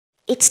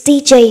It's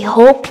DJ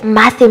Hope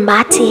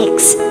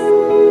Mathematics.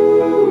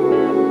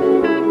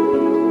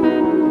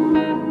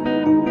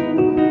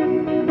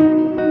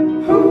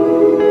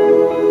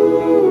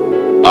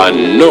 I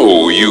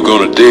know you're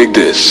gonna dig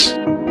this.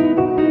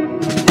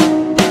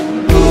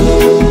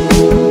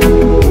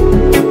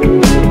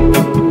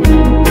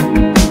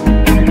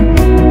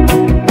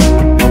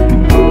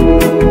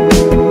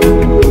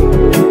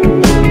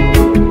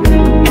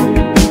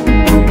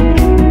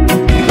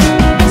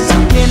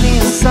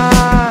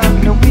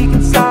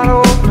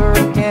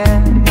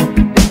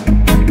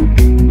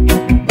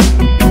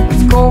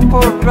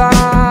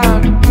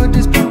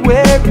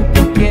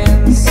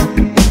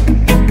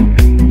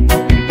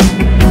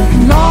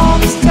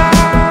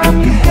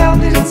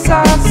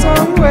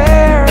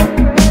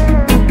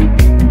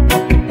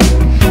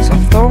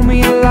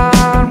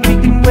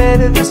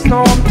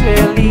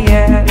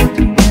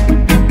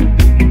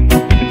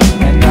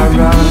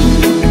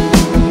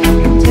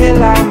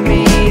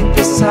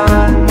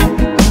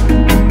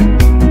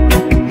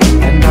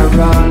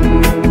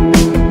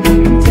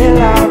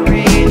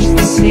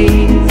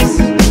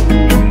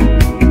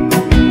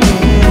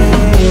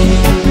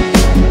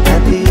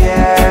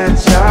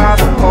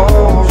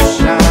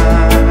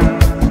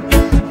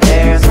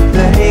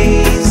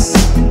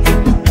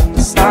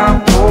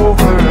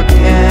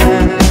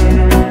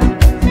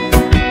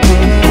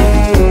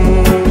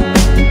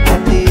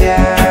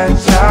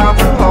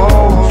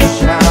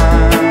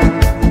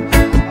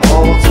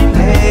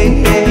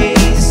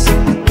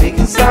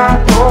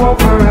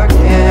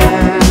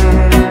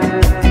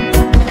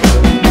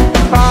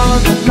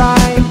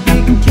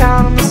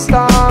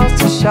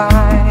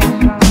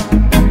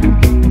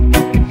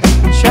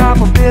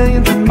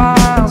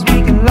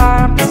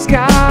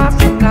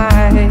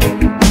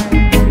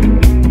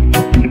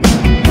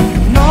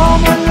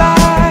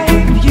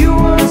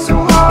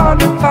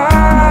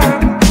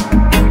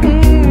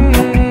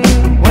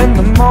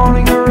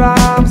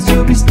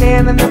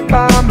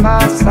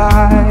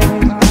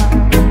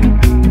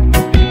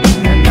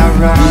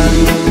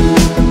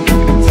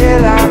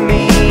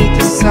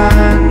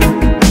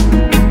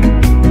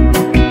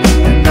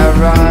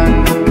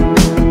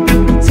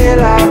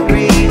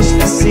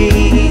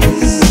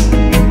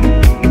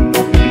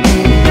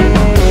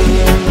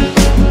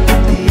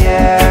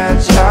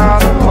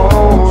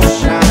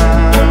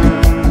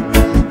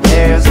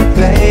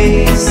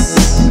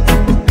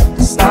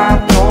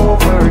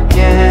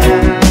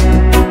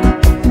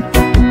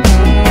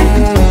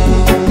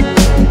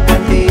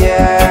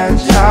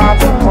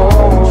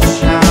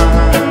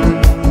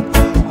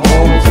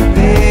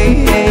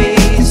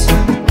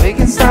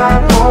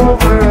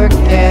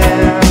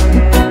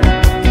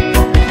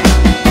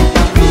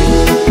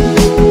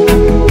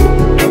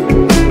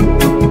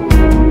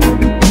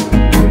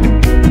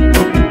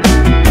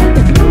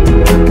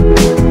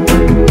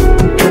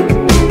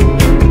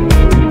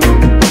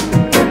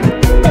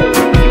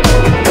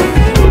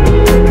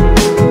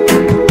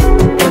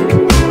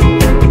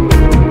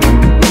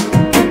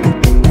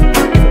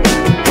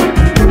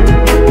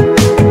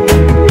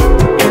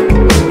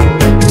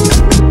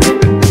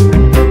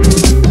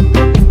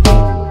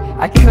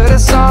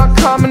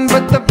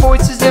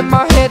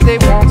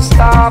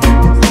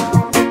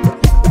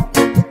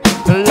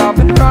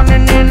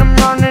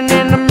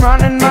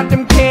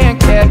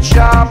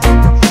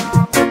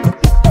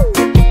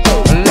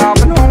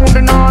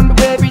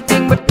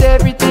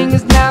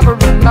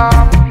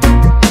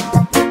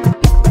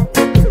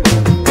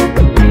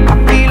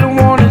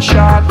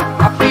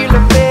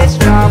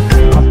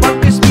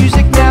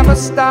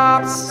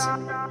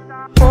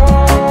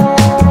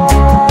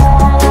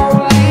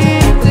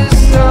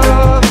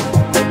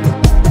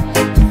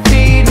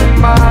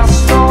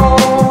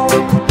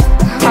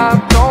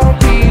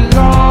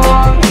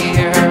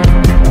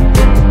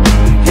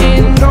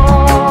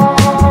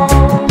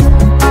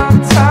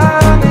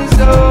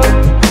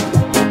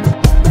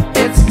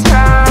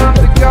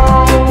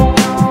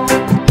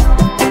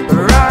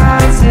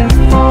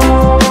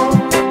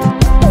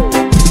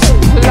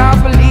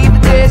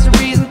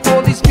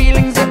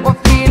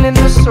 Feeling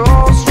so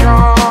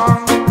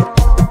strong.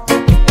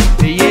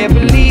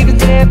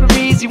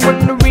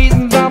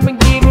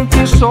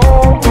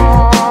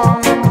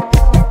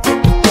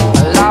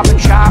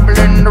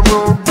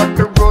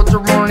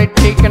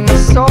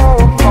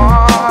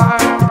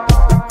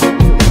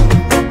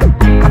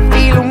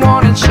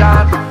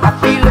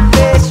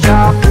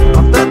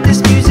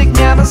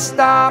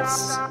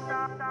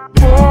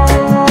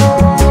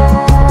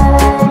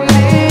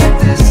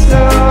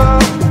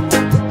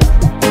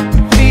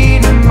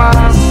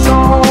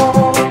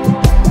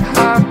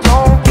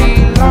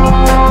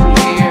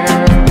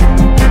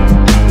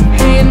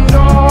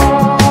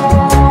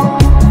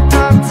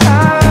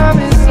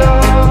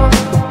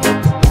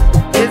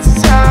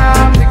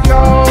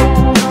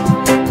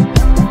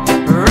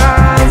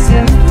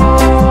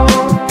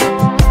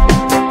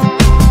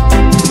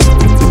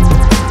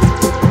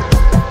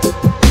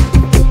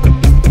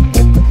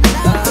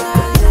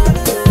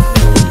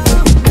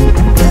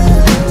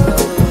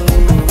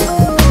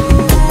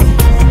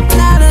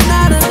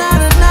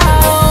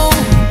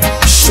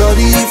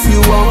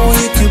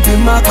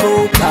 my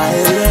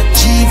co-pilot.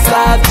 G5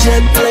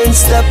 jet plane,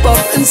 step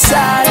up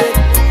inside it,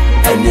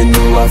 and you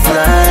know I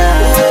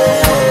fly.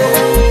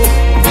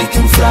 We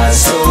can fly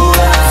so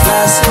high.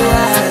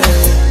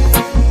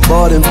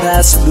 Boarding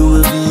pass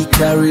Louis V,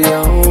 carry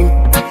on.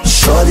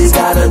 Shorty's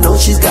gotta know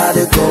she's got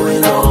it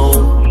going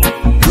on.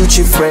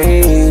 Gucci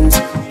frames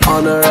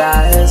on her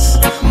eyes.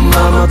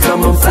 Mama,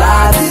 come and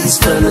fly these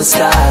to the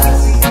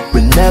sky.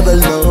 We're never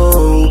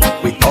low,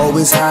 we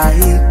always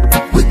high.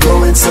 We're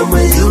going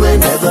somewhere you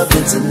ain't never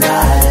been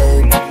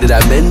tonight. Did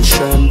I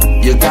mention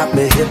you got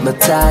me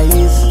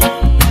hypnotized?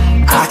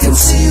 I can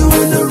see you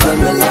in the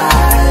runway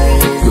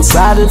lights. You're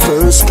riding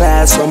first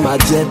class on my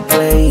jet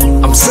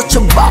plane. I'm such a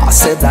boss,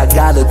 said I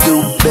gotta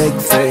do big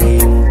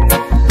thing.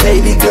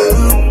 Baby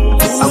girl,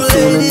 I'm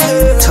feeling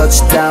you.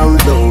 Touchdown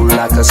low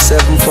like a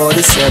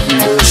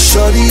 747.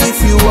 Shorty,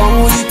 if you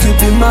want, you could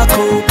be my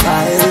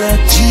co-pilot.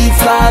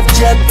 G5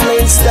 jet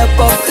plane, step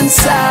up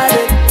inside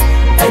it,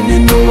 and you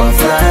know I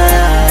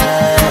fly.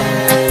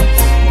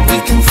 We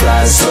can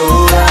fly so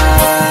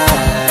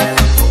high.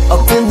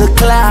 Up in the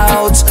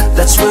clouds,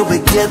 that's where we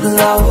get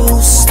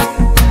lost.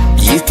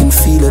 You can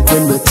feel it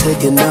when we're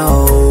taking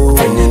off,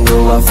 and you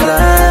know I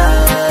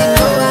fly.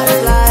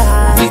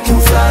 We can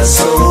fly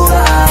so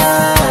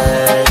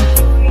high.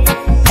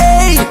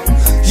 Hey,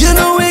 you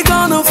know we're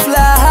gonna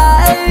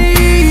fly,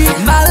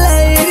 my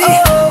lady.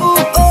 Oh,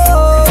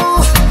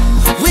 oh,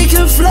 we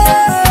can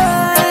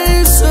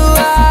fly so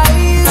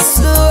high,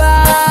 so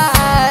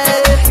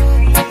high.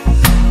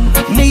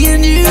 Me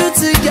and you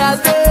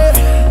together,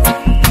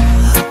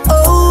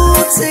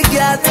 oh,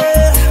 together,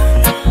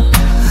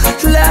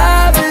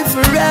 loving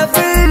forever.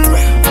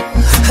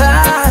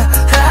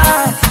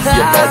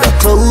 You better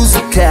close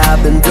the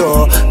cabin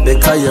door,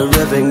 because you're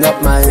revving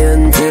up my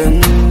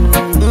engine.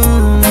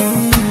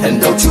 And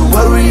don't you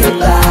worry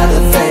about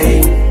a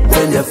thing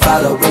when you're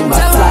following my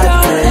flight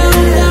plan.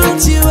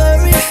 Don't you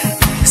worry.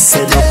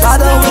 Said no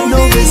bother with no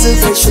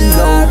reservation,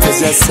 no, cause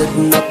you're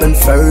sitting up in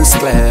first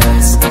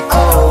class.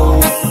 Oh,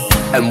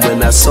 and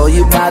when I saw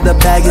you by the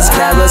baggage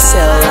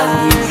carousel, I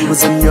knew you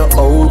was in your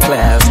own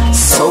class.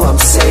 So I'm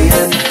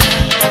saying,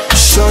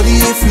 shorty,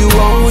 if you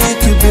want, you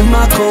could be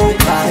my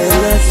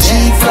co-pilot.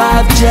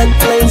 G5 jet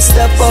plane,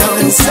 step up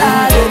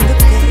inside it,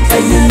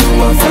 and you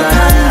know I'm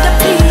flying.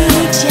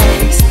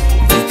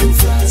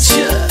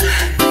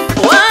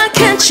 Why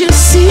can't you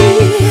see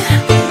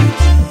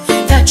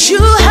that you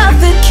have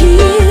the key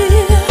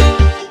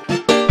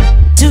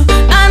to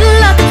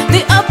unlock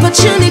the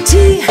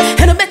opportunity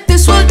and make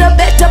this world a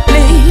better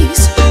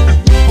place?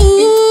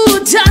 Ooh,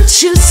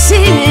 don't you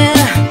see?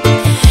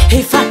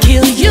 If I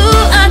kill you,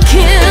 I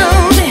kill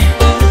me.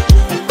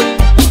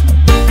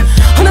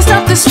 Wanna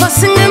stop this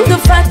fussing and the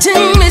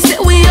fighting? Me say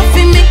we have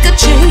to make a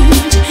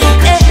change.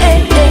 Hey, hey,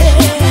 hey.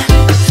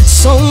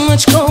 So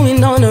much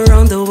going on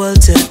around the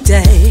world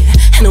today,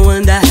 and I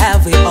wonder,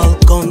 have we all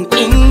gone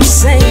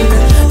insane?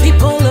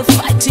 People are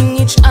fighting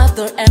each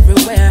other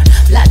everywhere,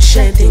 blood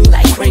shedding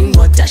like rain.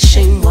 What a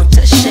shame, what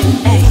a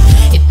shame. Hey,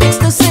 it makes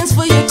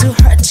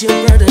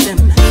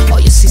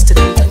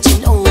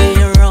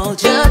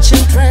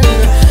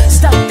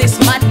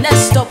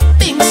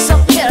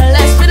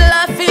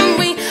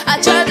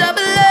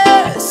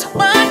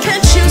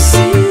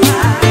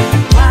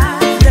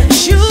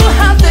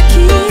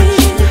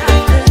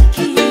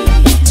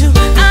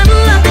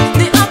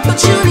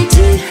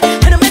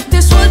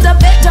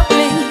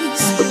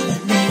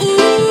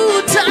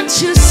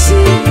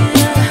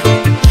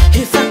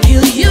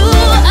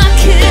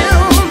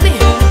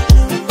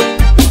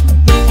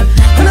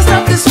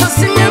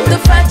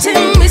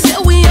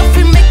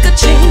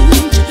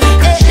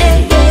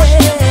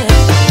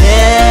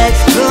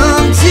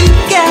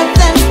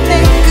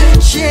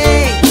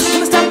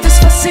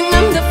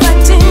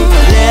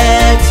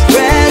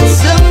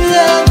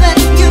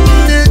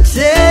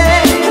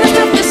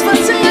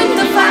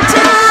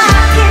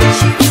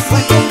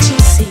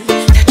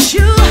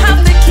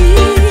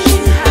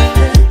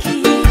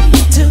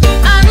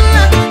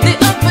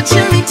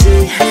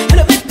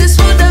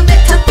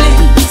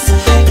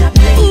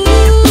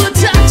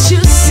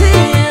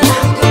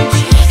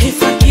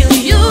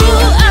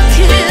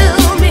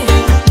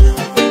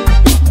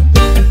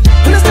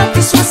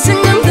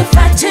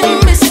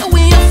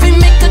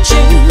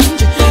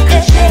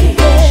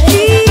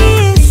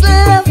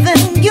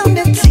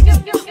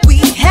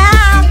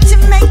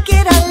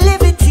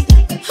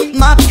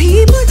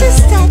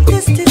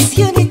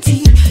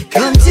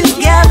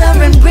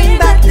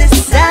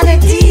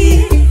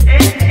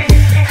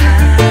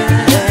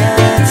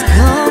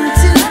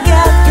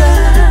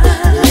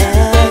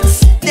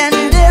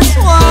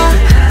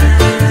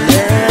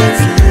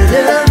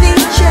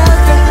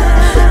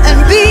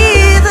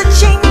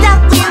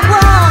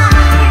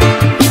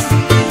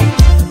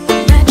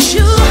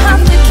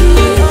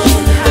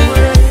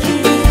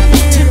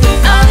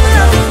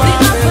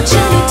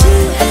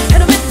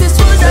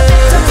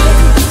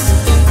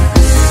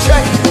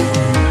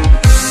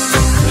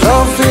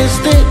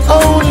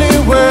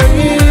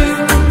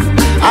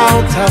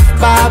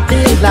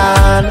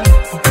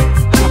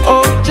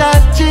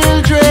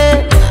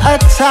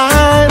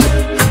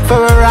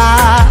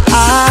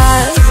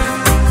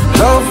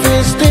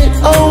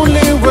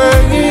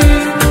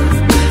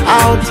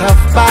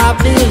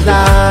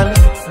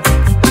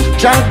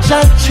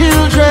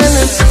children,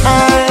 it's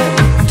time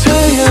to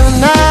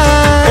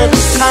unite.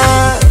 It's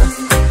time.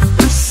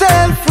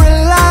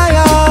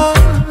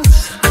 Self-reliance,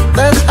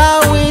 that's how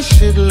we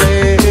should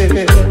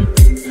live.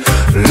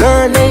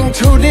 Learning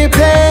to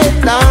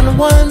depend on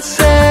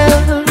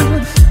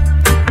oneself.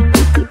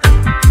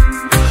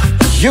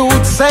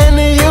 Youths and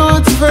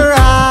youths for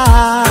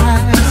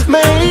eyes,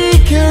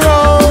 make your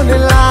own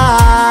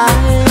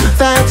life.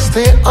 That's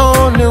the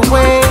only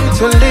way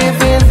to live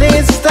in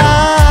this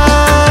time.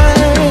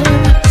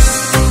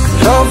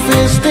 Love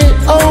is the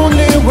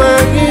only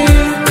way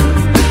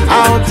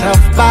out of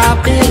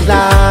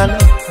Babylon.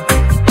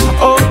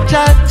 Oh,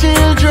 Jah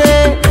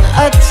children,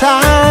 a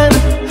time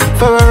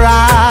for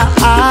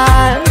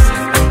rise.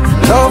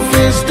 Love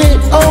is the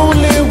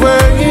only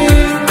way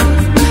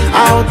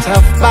out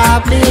of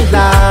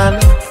Babylon.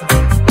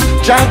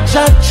 Jah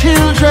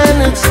children,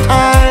 it's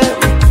time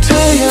to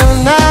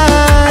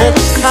unite.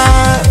 It's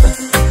time.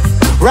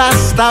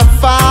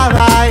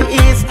 Rastafari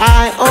is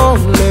our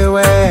only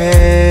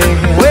way.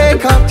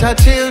 Wake up, Jah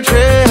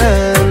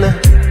children.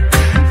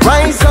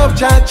 Rise up,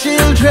 Jah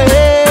children.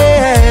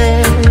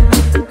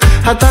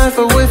 A time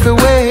for we to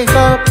wake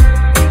up.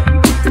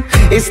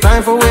 It's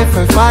time for we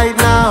to fight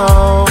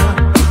now.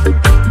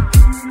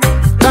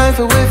 Time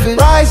for we to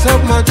rise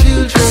up, my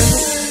children.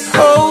 Oh,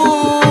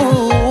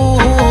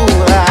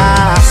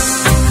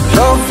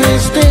 love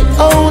is the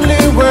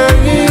only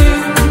way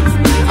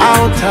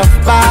out of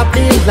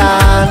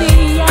Babylon.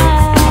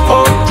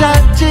 Oh, Jah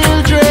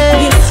children,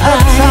 a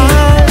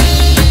time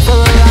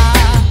for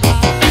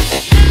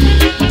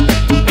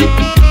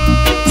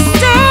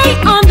Stay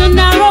on the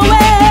narrow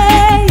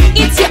way.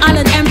 It's your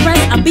Island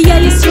Empress, Abia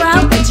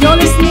Israel, and you're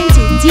listening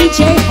to DJ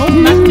Hope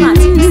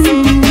Mathematics.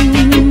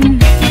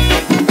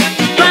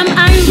 From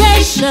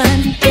iration,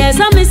 there's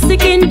a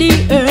mystic in the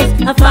earth,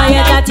 a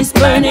fire that is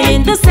burning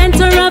in the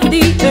center of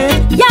the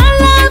earth. Your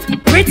love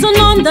written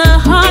on the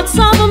hearts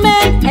of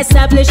men,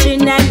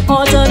 establishing an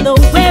order the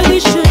way we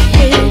should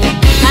live,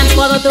 and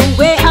follow the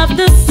way of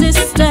the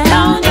system.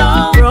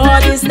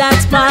 Broad is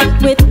that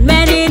path with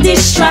many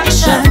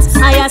distractions.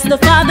 I asked the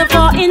Father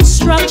for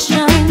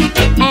instruction,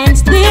 and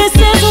this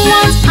is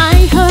what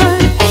I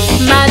heard.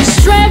 Man,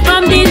 stray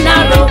from the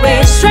narrow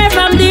way, stray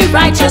from the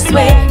righteous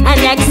way,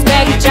 and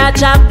expect Jah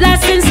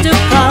blessings to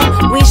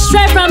come. We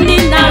stray from the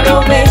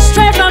narrow way,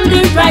 stray from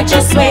the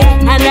righteous way,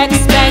 and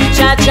expect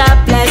Jah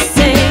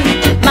blessing.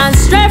 Man,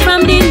 stray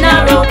from the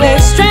narrow way,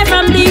 stray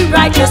from the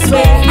righteous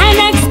way, and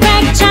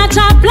expect Jah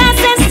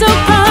blessings to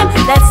come.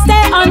 Let's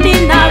stay on the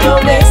narrow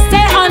way,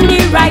 stay on the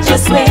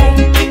righteous way,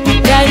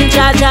 then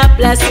Jah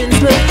blessings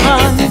will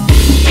come.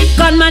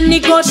 Gunman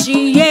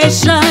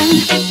negotiation,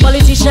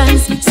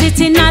 politicians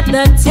sitting at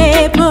the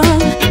table,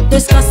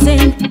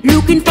 discussing,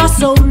 looking for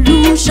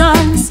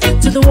solutions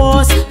to the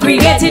wars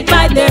created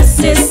by their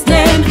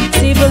system.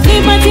 Civil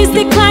liberties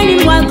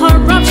declining while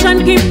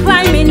corruption keep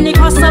climbing. The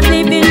cost of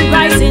living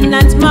rising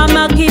and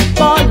mama keep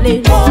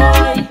falling.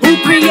 Who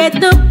create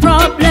the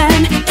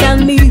problem? Tell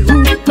me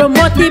who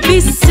promote the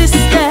beast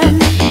system?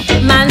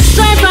 Man,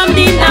 stray from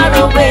the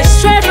narrow way,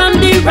 stray from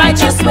the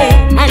righteous way,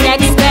 and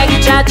expect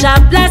Jah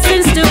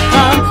blessings to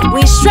come.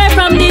 We stray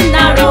from the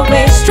narrow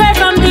way, stray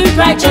from the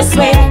righteous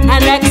way,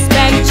 and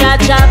expect Jah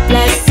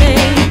blessing.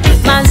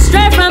 Man,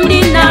 stray from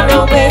the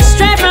narrow way,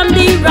 stray from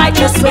the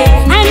righteous way,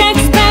 and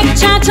expect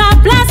Jah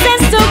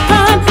blessings to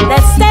come.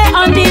 Let's stay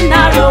on the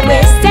narrow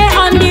way, stay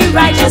on the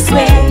righteous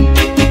way,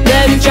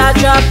 then Jah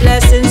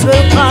blessings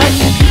will come.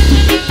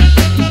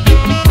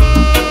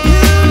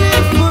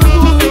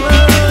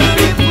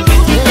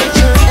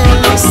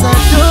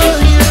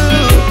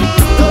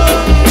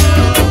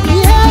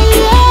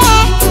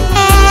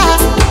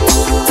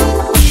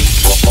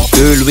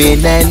 Girl,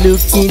 when I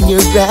look in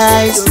your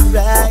eyes,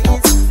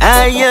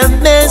 I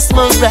am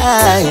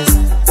mesmerized.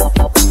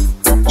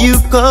 You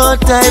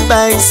caught I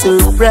by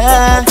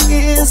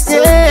surprise,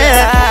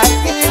 yeah.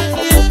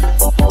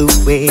 The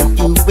way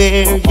you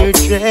wear your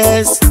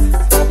dress,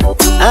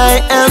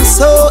 I am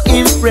so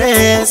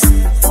impressed.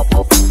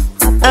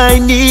 I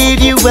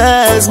need you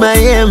as my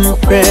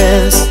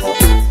empress.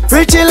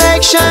 Pretty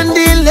like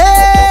chandelier,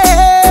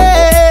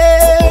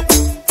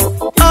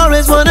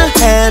 always wanna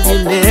have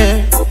you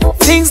there.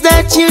 Things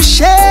that you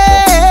share,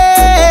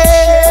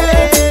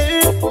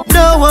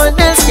 no one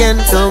else can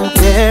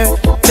compare.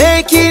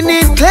 Making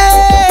it clear,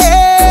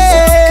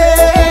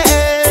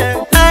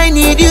 I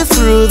need you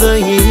through the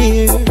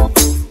year.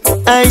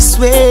 I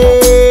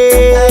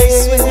swear, I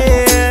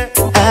swear,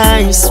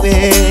 I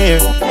swear.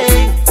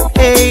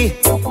 Hey,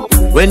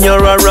 when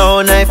you're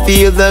around, I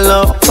feel the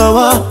love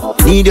power.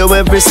 Need you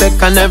every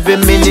second, every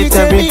minute,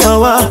 every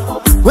hour.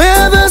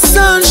 Where the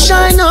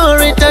sunshine or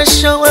it a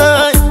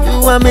shower,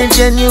 you are my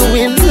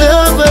genuine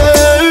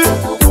lover.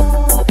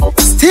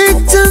 Stick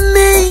to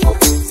me,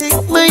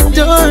 my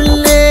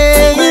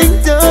darling, my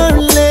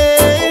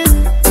darling.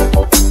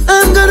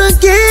 I'm gonna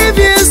give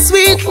you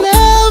sweet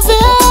love,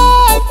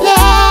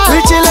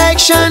 pretty like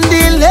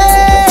chandelier.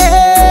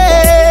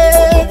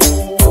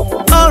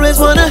 Always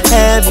wanna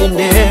have you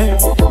near.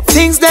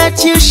 Things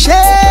that you share,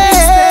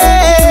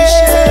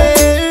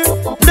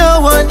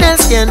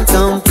 can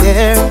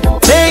compare.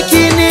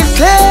 Making it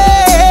clear,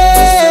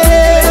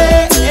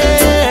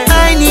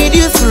 I need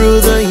you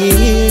through the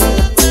year.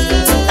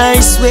 I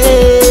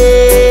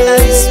swear,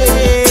 I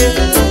swear,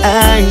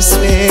 I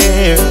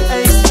swear,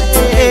 I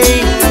swear.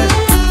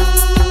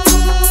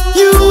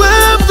 You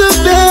have the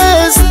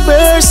best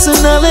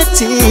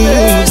personality.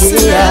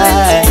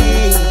 Yeah.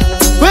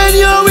 When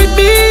you're with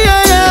me,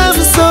 I am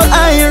so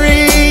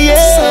irie.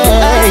 Yeah.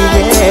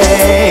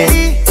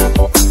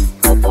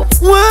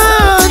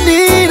 One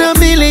in a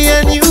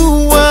million,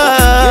 you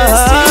are.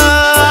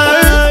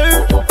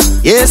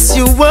 Yes,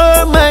 you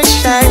were my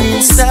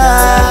shining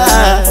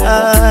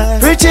star.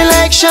 Pretty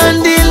like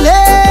chandelier.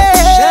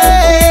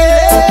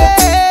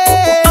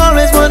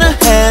 Always wanna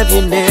have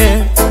you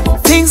near.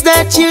 Things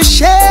that you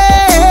share,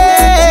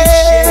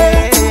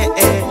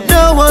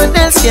 no one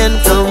else can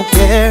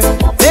compare.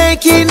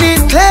 Making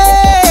it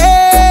clear,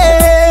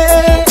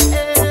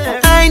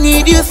 I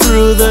need you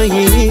through the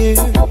years.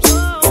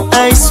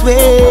 I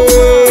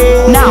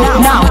swear.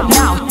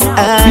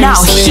 Now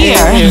hear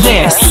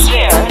this.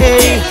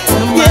 Hey,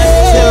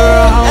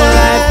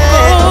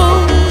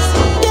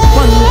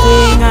 One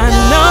thing I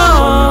know,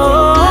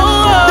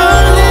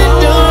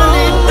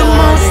 the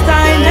most I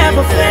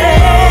never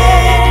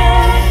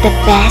fail. The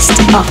best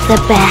of the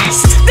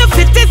best. The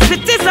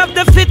fittest of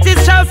the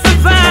fittest shall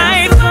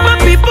survive. My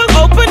people,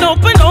 open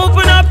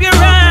up your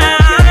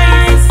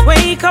eyes.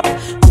 Wake up,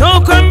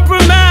 no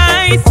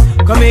compromise.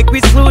 Come make we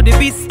slow the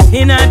beast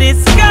in a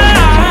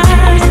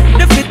disguise.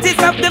 The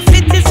fittest of the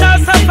fittest shall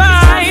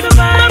survive.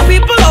 My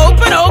people,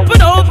 open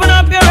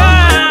up your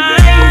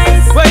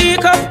eyes.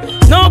 Wake up,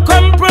 no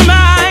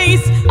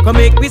compromise. Come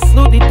make we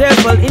slow the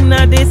devil in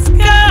a disguise.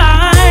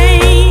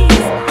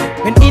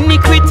 When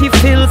iniquity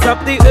fills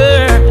up the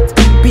earth,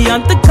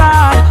 beyond the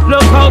God,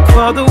 look out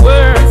for the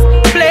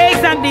worst.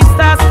 Plagues and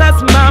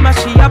disasters, mama,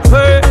 she a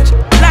purge.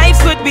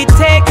 Lives would be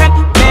taken,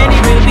 many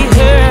will be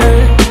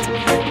hurt.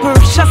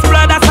 Precious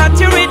blood has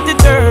saturated the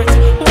dirt.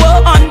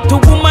 Woe unto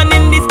woman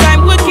in this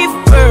time will give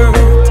birth.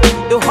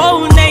 The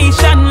whole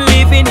nation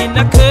living in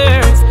a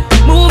curse,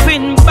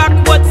 moving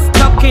backwards,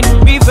 stuck in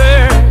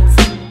reverse.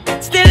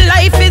 Still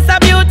life is a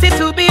beauty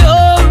to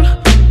behold.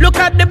 Look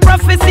at the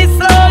prophecy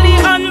slowly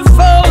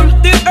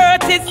unfold. The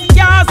earth is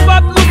yours,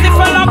 but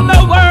Lucifer of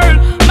the world.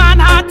 Man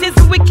heart is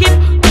wicked,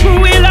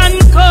 cruel and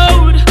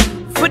cold.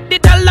 Put the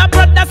dollar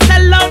brother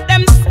sell out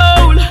them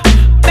soul.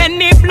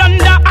 Many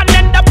blunder and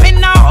end up in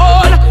a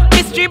hole.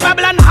 History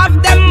Babylon have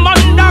them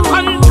under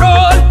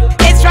control.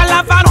 Israel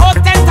have an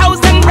host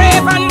 10,000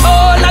 brave and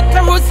bold. At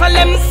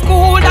Jerusalem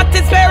school, that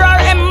is where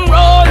our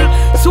enroll.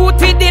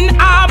 Suited in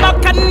armor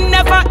can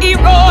never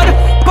erode.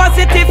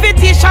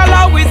 Positivity shall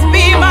always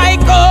be my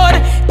God.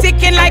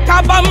 Ticking like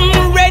a bomb,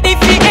 ready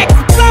to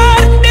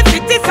explode. The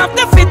fittest of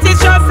the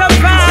fittest shall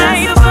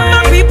survive.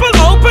 My people,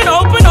 open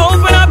up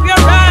your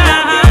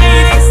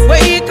eyes.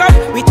 Wake up,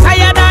 we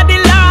tired of the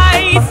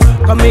lies.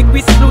 Come make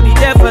we slew the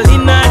devil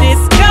in a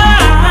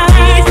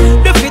disguise.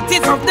 The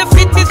fittest of the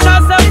fittest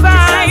shall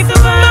survive.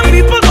 My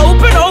people,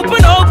 open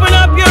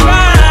up your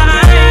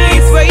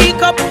eyes.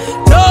 Wake up,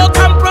 no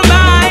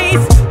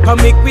compromise. Come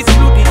make we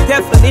slew the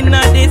devil in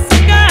a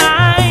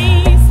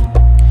disguise.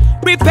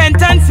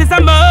 Repentance is a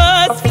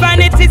must.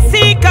 Vanity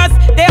seekers,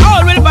 they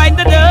all will bite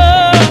the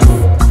dust.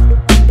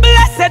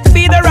 Blessed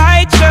be the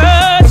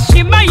righteous.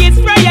 Shema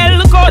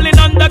Israel calling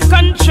on the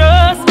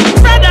conscious.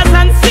 Brothers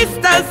and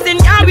sisters, in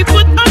Yah we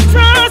put our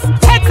trust.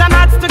 Heads and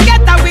hearts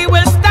together, we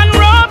will stand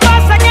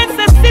robust against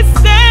the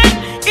system.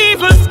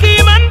 Evil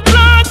scheme and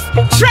plots.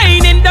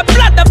 Draining the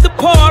blood of the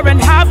poor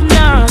and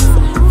have-nots.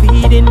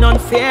 Feeding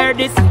unfair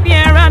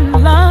despair and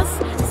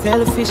lust.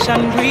 Selfish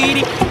and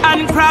greedy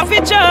and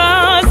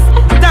covetous.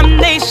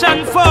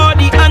 Damnation for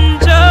the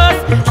unjust.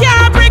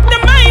 Can't break the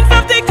minds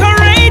of the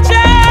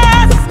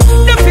courageous.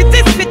 The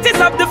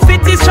fittest of the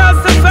fittest shall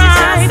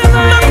survive. The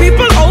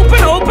people,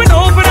 open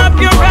up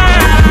your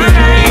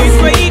eyes.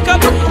 Wake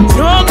up,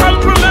 no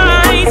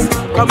compromise.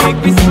 Come make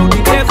me slow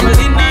the devil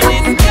in a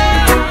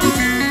disguise.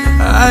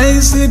 I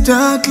see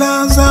dark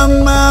clouds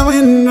on my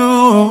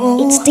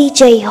window. It's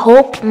DJ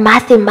Hope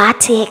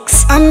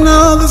Mathematics. I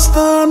know the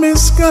storm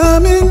is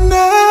coming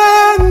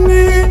at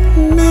me,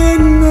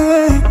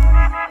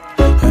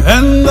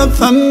 and the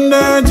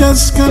thunder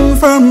just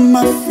confirmed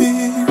my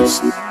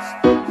fears.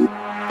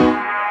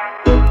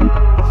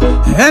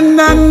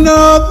 And I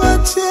know the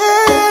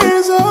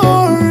tears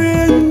are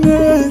in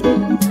it.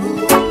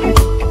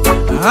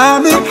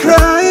 I'll be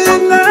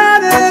crying,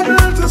 not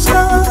able to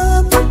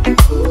stop.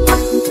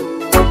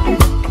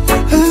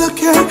 Look,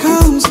 here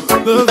comes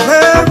the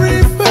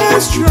very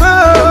first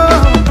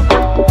drop.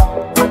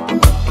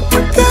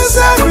 'Cause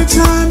every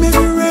time it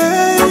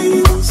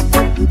rains,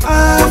 I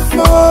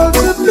fall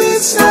to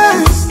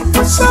pieces.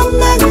 So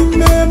many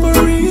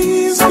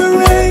memories the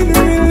rain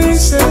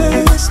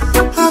releases.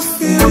 I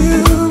feel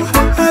you,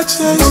 I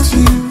taste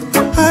you,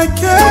 I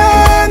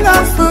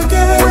cannot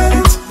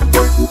forget.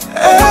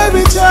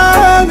 Every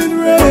time it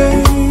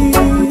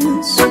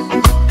rains,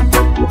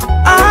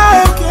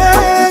 I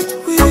get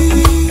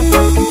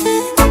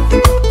weak.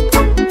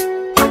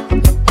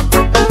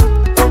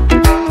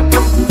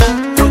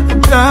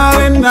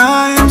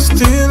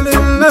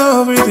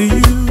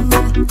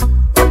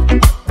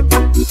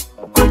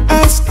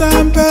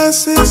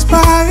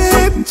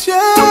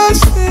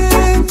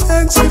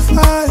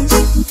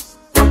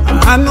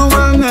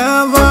 will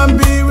never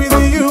be with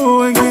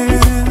you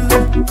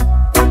again.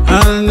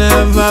 I'll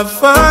never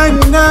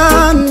find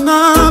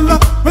another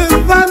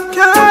with that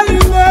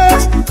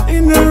kindness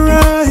in her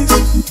eyes.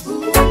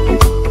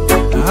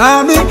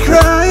 I'll be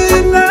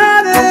crying,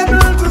 not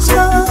able to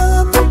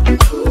stop.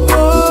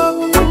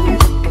 Oh,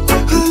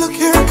 look,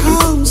 here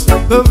comes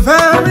the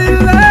very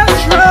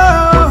last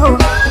round.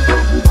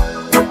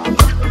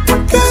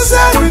 'Cause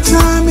every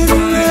time it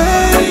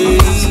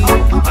rains,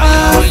 I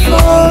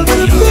fall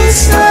to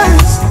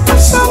pieces.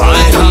 So I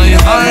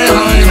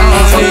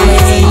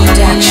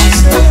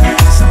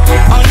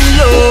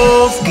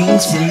love King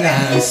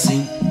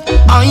Selassie.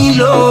 I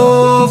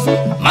love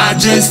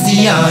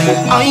Majesty. I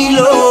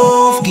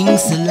love King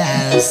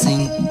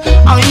Selassie.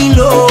 I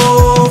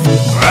love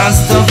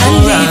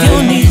Rastafari.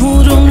 Only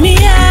who do me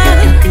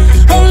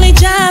only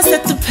just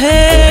at the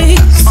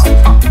pace.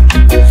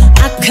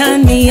 I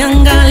can't be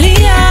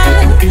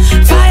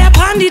fire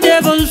upon the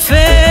devil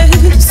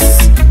face.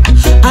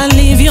 I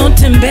leave you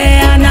tembe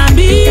and I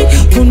be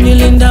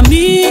Kunilinda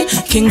me,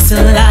 King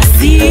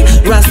Selassie,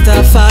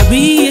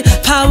 Rastafari,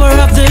 power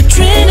of the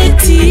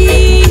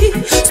Trinity,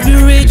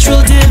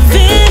 spiritual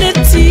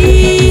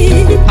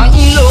divinity. I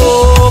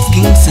love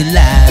King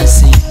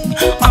Selassie.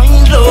 I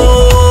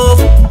love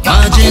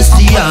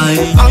Majesty. I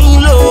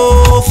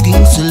love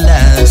King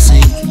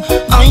Selassie.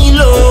 I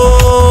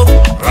love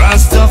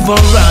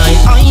Rastafari.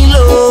 I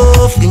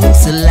love King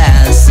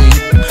Selassie.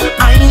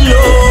 I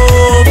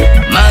love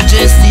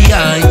Majesty. I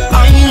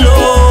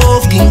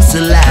love King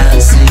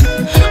Selassie.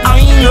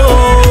 I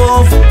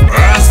love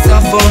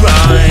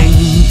Rastafari.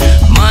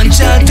 Man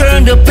shall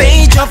turn the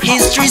page of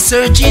history,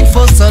 searching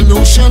for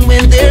solution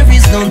when there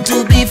is none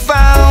to be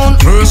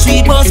found. First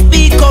we must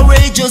be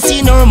courageous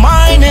in our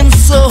mind and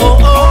soul.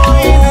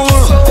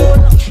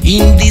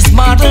 In this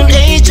modern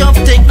age of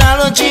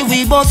technology,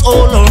 we must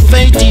hold our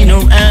faith in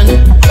our hand.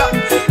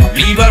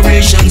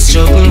 Liberation,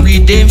 struggle,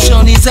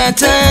 redemption is at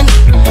hand.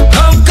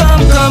 Come,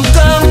 come, come,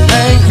 come,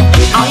 hey.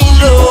 I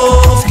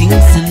love King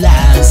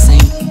Selassie.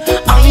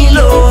 I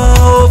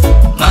love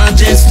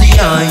Majesty.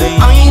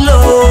 I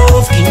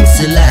love King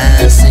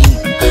Selassie.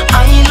 I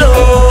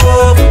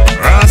love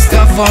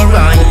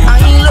Rastafari. I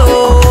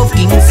love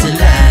King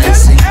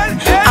Selassie.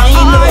 I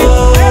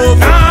love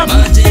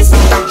Majesty.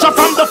 So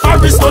from the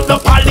forest to the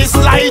palace,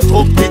 light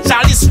up the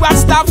chalice.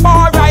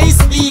 Rastafari,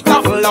 speak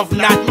of love,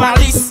 not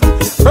malice.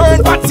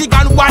 Burn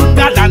Vatican,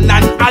 Wonderland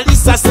and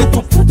Alice. I said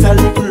to put a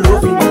little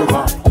love in your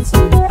heart.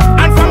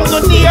 And from the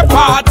near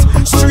part,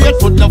 straight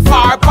to the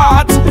far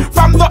part.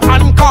 From the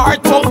Ankar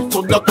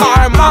to the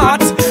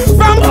Karmat.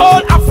 From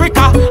all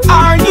Africa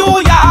or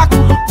New York,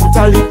 put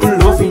a little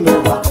love in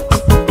your heart.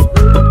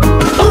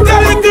 Put a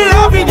little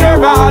love in your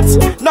heart.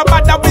 No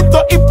matter with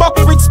the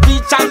hypocrite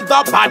speech and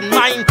the bad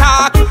mind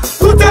talk.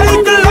 Put a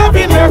little love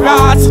in your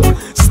heart.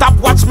 Stop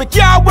watch me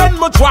car when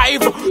me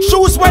drive,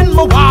 shoes when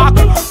me walk.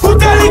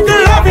 Put a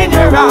little love in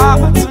your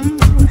heart.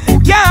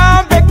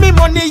 Yeah, make me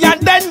money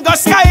and then go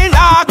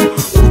skylark.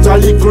 Put a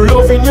little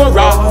love in your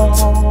heart.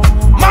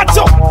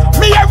 Macho,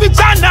 me every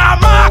Jana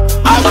mark.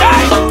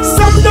 Okay,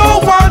 some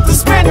don't want to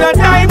spend a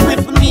dime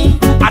with me.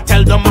 I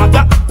tell the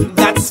mother,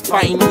 that's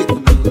fine with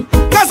me.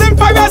 Cause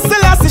Emperor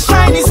Selassie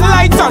shine his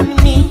light on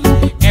me.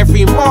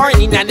 Every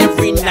morning and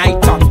every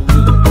night on me.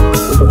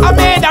 I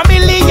made $1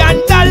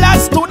 million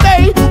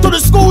today. To the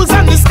schools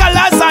and the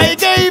scholars I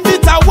gave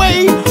it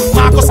away.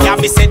 Marcus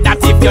Garvey said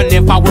that if you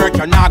never work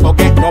you're not gonna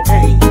get no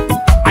pay.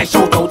 I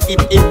shout out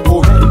hip hip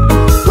hooray.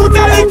 Put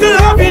a little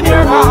love in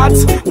your heart.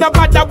 No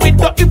bother with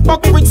the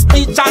hypocrite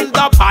speech and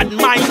the bad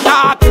mind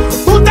talk.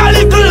 Put a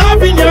little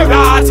love in your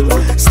heart.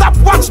 Stop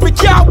watch me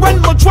car when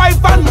me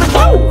drive and me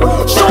go.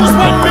 Shoes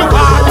when me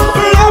walk.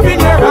 Love in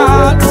your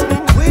heart.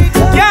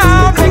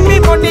 Yeah, make me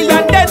money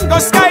and then go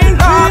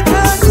skylark.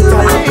 Put a little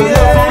love in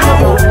your heart.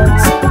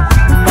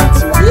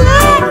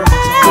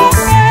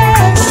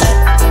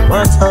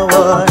 What a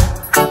war,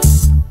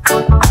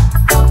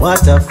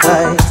 what a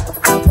fight.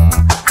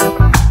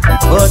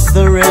 But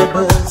the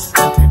rebels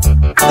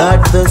got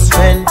the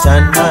strength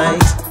and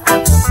might.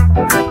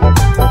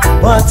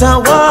 What a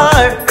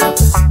war,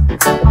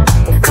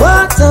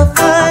 what a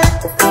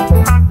fight.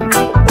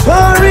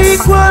 For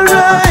equal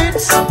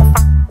rights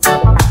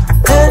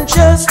and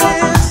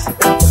justice.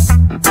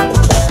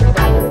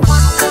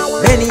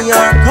 Many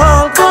are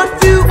called but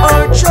few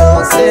are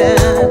chosen.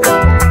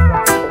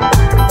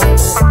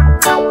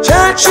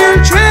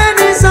 Children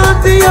is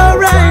on the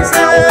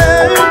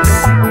horizon.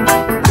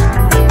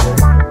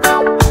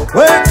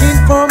 Working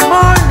from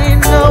morning,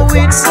 now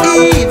it's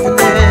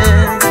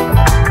evening.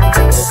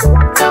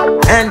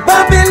 And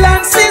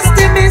Babylon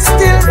system is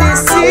still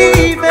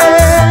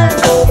deceiving.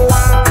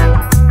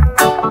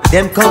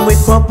 Them come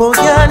with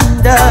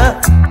propaganda,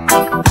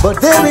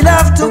 but they will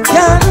have to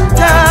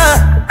counter.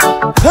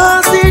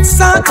 Cause it's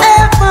an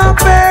ever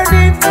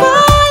burning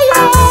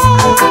fire.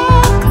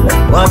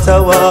 What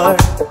a war,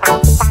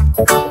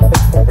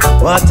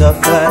 what a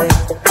fight.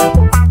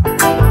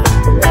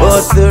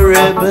 But the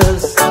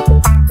rebels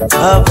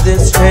have the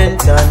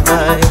strength and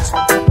might.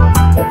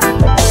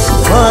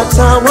 What a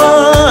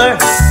war,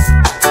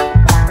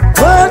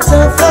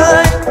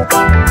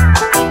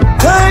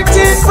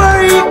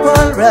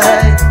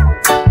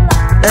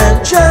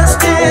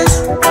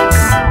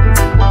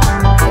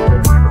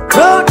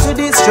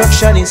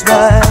 is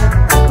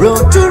wide,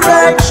 road to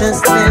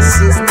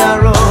righteousness is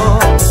narrow.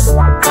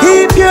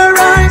 Keep your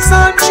eyes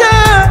on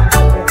Jah,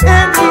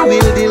 and He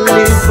will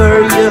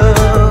deliver you.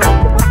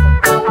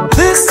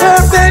 The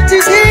serpent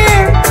is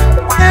here,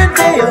 and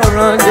they are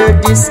under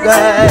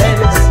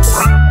disguise.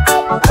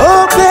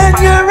 Open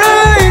your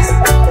eyes,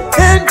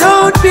 and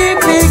don't be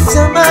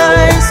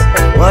victimized.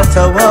 What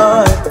a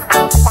war,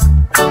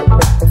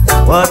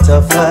 what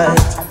a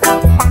fight.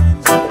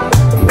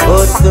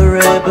 But the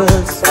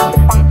rebels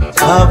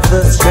have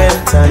the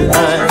strength and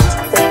light.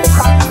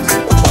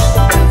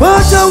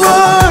 What a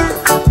war,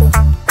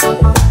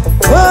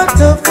 what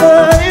a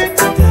fight.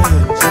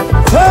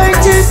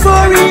 Fighting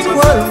for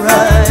equal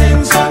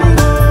rights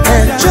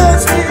and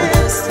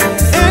justice.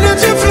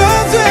 Energy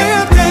flows where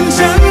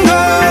attention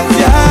goes,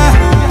 yeah.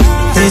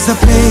 There's a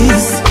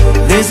place,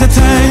 there's a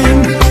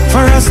time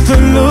for us to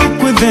look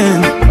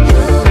within.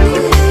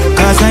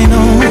 Cause I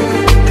know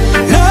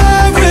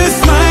love will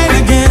smile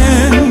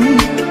again.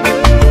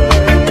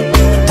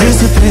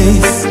 There's a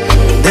place,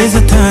 there's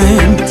a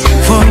time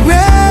for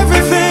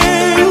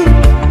everything.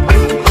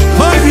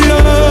 But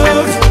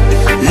love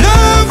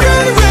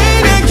will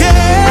reign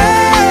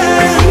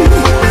again.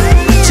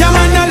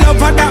 Jaman, I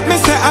love adapt me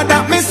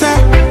say.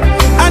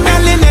 And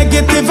all the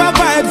negative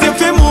vibes, if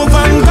you move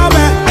and go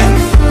back.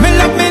 Me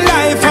love me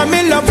life and me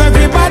love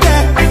everybody.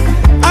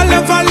 I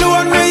love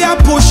alone where you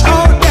push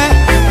out there.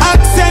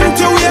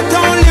 Accentuate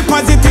only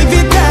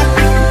positivity.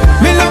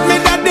 Me love me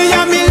daddy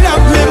and me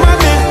love me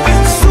mommy.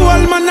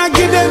 Soul man I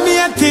give them me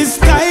a tea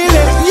style.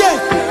 Yeah,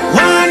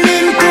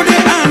 warning to the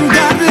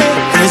ungodly.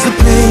 There's a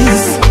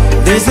place,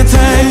 there's a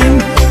time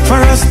for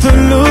us to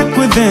look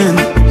within.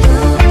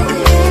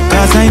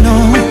 Cause I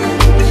know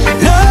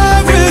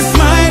love will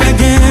smile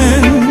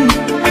again.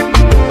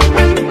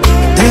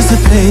 There's a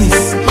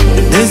place,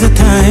 there's a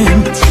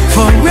time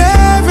for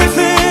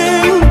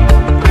everything.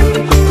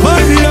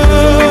 But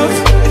love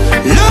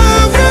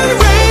will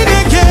reign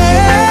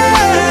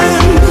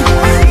again.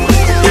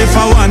 If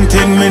I want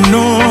thing me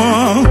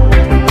know,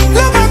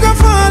 love I go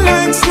fall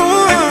like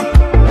snow.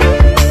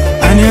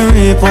 And you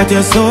reap what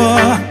you sow.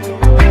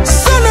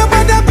 So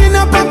nobody been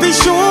a puppy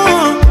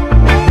show.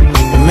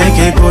 Make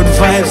a good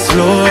vibes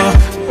flow.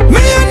 Me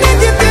a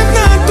negative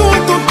not two.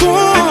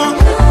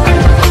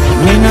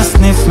 Me no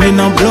sniff, me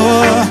no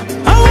blow.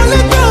 I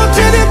only go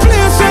to the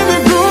place where we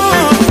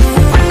grow.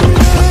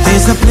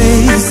 There's a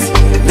place,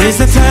 there's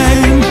a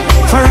time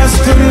for us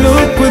to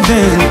look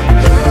within.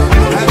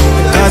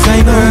 Cause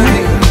I know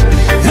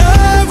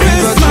love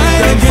will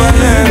smile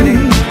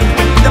again.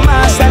 The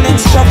martial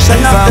instruction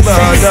of the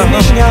same.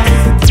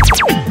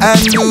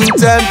 And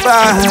Luton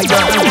Father.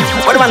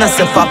 What do you wanna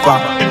say, Papa?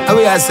 How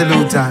we are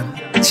Luton?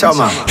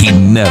 Chama. He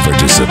never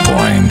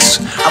disappoints.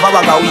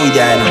 Ababaga weed,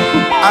 you know.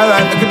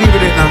 Alright, I can deal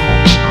with it now.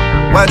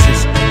 Watch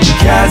this. You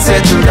can't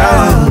settle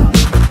down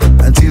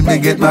until me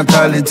get my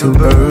calling to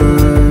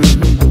burn.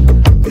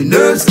 My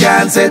nerves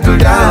can't settle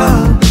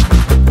down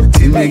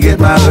until me get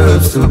my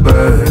herbs to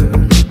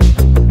burn.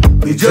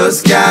 We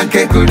just can't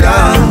keckle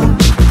down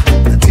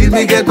until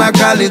me get my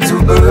calling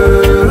to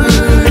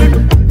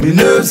burn. My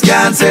nerves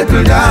can't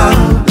settle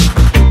down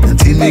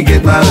until me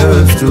get my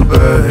herbs to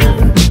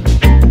burn.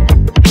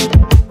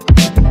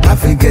 I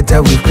forget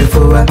a week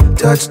before I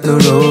touch the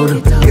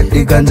road. Get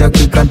the ganja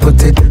quick and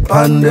put it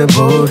on the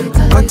board.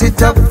 Cut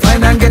it up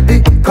fine and get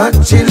the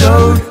coachy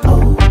load.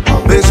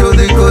 Make sure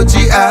the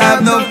coachy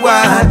have no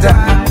water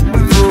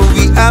before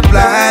we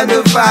apply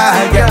the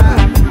fire.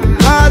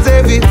 Cause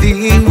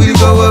everything will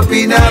go up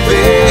in a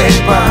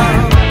vapor.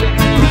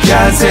 We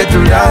can't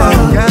settle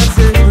down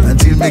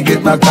until me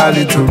get my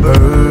calling to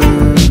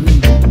burn.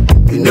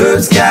 The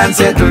nerves can't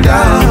settle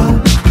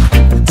down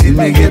until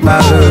me get my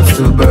herbs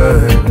to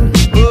burn.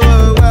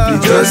 We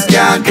just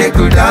can't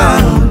keckle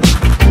down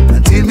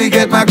until me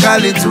get my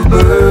calling to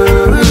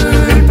burn.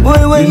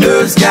 The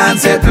nerves can't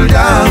settle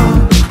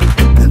down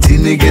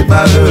until me get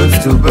my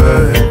herbs to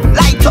burn.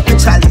 Light up the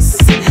chalice.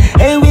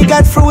 Hey, we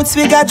got fruits,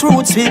 we got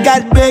roots, we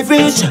got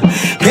beverage.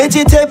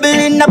 Vegetable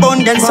in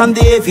abundance on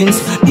the heavens.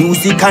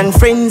 Music and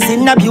friends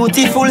in a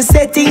beautiful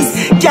settings.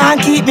 Can't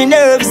keep me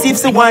nerves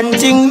if the one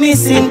thing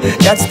missing.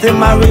 That's the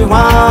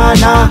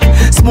marijuana.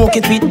 Smoke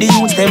it with the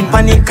youths, them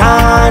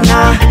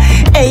panicana.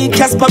 Hey,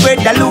 Casper,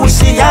 Brother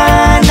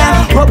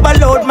Luciana. Rubber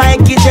load,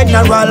 Mikey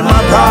General,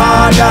 my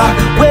brother.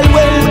 Well,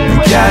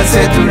 we can't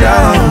settle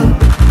down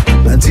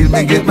until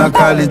me get my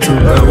calling to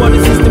burn. What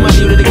the system I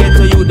need to get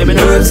to you, them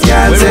nerves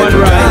can't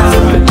settle down.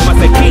 I must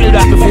have killed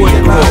that before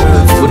they go.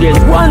 But there's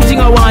one thing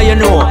I want you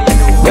know.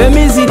 When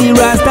me see the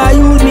Rasta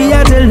youth, me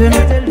I tell them,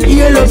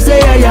 you love say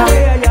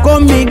yeah.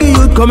 Come make the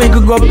youth, come make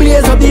go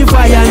blaze up the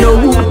fire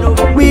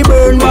now. We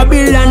burn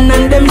Babylon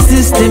and them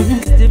system,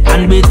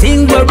 and we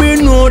think what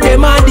we know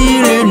them are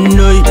dealing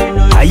now.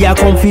 I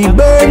come fi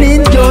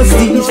burning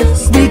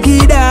justice.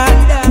 Wicked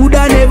that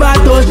coulda never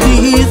touch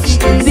this.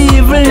 The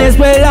evilness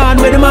well on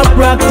where them a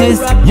practice.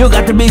 You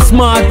got to be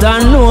smart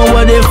and know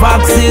what the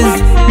facts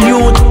is.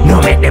 Youth,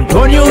 no make them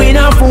turn you in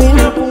a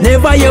fool.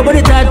 Never hear about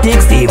the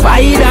tactics,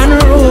 divide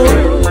and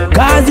rule.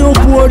 Cause you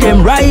poor,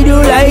 them ride you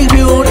like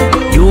beaut.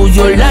 Use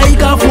you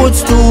like a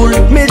footstool.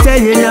 Me tell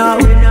you now,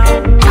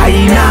 I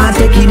not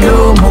taking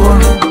no more.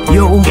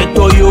 Yo, get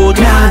to you,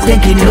 not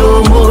taking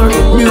no more.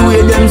 The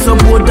way them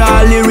support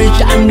all the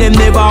rich and them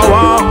never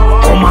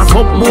walk. Come and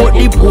support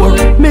the poor.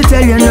 Me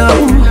tell you now,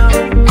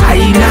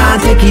 I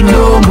not taking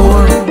no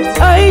more.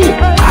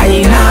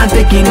 I not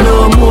taking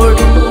no more.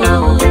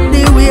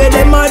 The way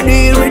them a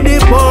deal with the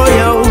poor,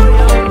 yo.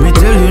 Me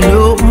tell you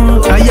no,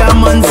 I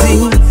am man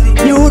sing.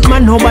 Youth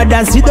man,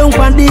 nobody sit down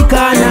on the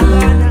corner.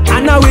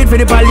 And I wait for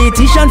the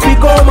politician to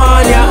come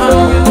on,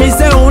 yeah. Me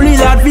say only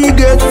that we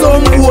get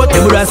some vote.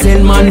 They would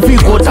sell man fi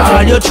cut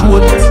all your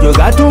throat. You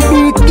got to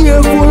be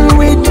careful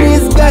with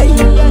this guy.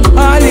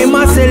 All him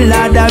a sell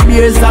ladder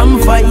beers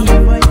and fight.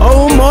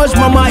 How much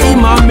mama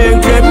him a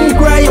make them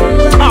cry?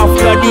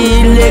 After the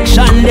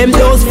election them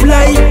just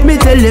fly. Me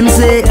tell them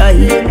say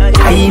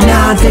I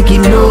not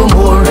taking no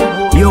more.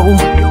 Yo,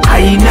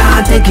 I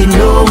not taking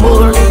no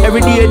more.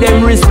 Every day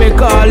them respect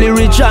all the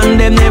rich and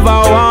them never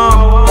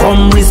want.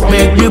 Come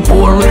respect the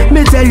poor.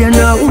 Me tell you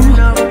now,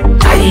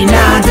 I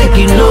not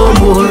taking no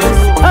more.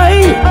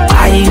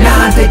 I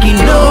not taking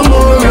no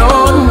more.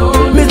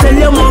 No. Me tell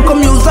you man,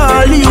 come use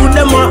all the youth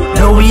them a.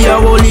 Now we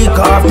are only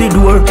off the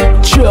door.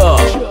 Sure.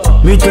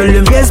 Me tell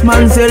them yes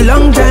man, say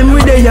long time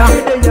we there.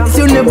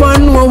 So you never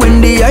know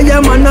when the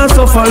higher man a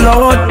suffer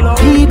lot.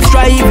 Keep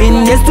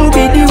striving, yes to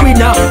be the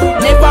winner.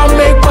 Never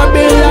make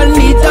Babylon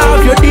eat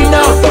off your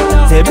dinner.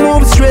 Say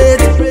move straight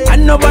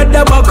and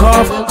nobody back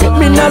off. Take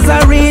me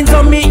Nazarene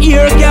so me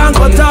ear can't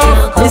cut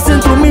off.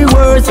 Listen to me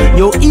words,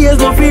 your ears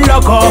no feel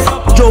lock off.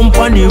 Jump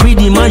on the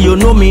rhythm and you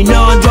know me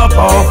not drop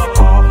off.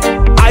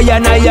 I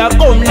and I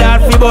come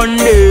that fi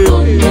Bundy.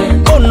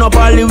 Gun up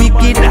all the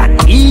wicked that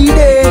eat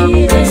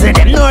them. Say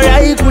them no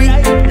like we,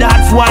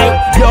 that's why,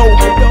 yo,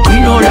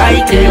 we no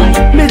like them.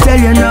 Me tell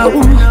you now,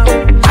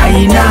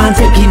 I not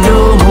taking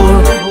no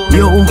more.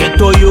 Yo, get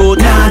to you,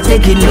 not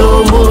taking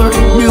no more.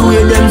 The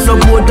way them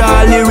support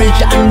all the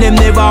rich and them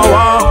never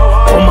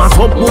walk. Come and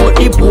support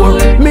the poor.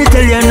 Me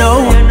tell you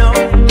now,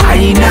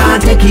 I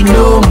not taking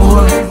no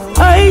more.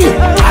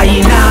 I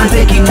not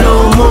taking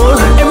no more.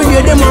 Every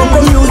day them a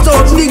come use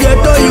up the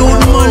ghetto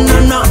youth man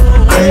and I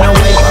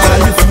wait all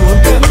the floor.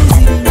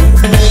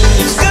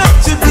 It's got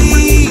to be,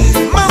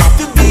 must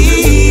be,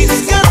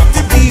 it's got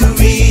to be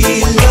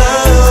real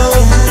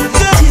love.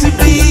 Got to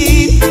be,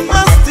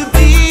 must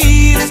be,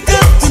 it's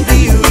got to be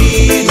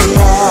real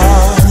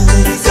love.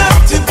 It's got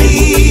to be,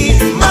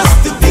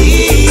 must be,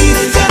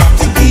 it's got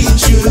to be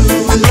true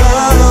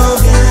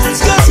love.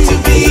 It's got to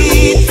be,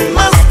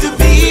 must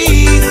be,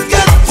 it's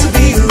got to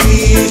be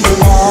real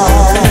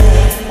love.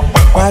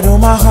 Why do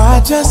my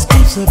heart just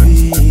keeps a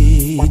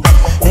beat?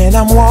 And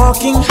I'm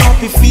walking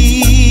happy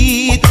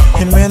feet.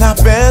 And when I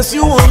pass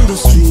you on the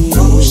street,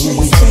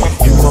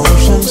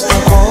 emotions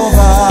take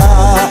over.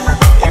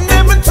 And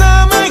every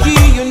time I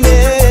hear your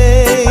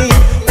name,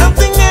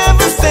 nothing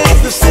ever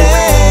stays the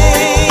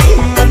same.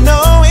 I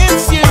know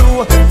it's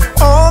you,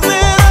 all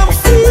that I'm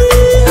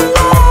feeling.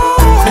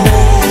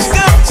 It's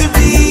got to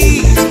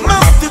be,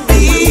 must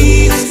be,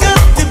 it's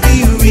got to be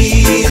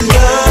real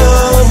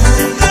love.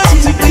 Got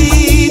to be,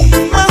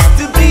 must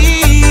be,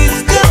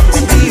 it's got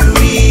to be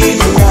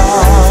real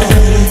love.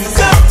 It's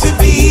got to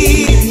be,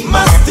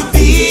 must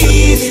be,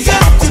 it's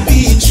got to be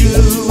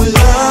true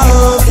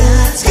love.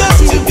 It's got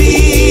to be,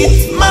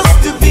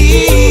 must be,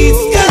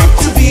 it's got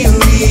to be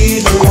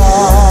real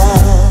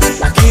love.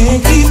 I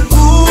can't keep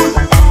cool,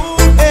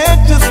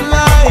 act just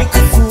like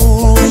a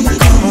fool.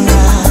 Come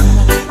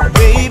around,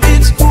 baby,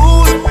 it's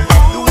cool.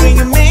 The way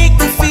you make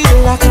me feel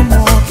like I'm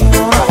walking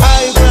on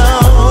high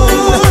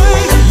ground.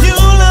 You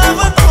love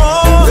a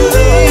calling,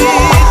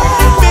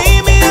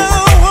 baby, I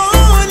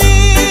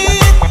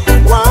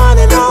want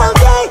it all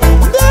day.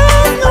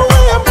 There's no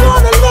way I'm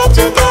gonna let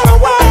you get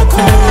away.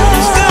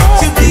 It's got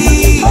to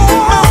be,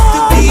 must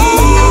be,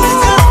 it's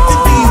got to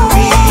be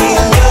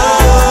real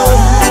love.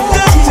 It's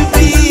got to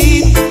be,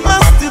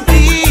 must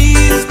be,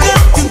 it's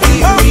got to be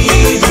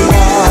real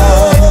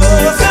love.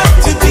 It's got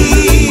to be,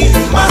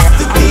 must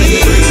be,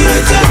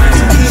 it's got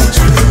to be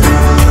true.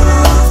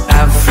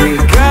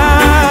 Africa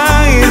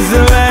is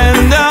the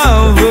land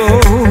of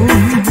hope.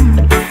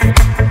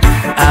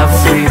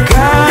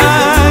 Africa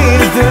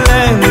is the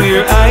land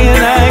where I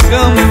and I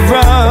come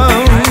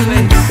from.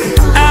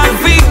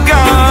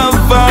 Africa,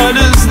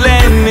 father's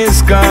land is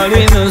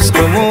calling us,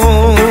 come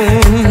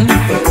home.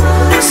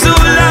 So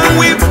long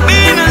we've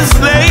been a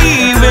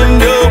slave and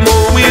no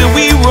more will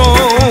we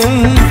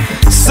roam.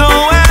 So I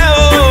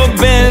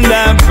hope and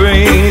I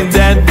pray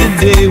that the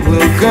day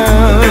will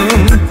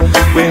come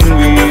when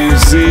we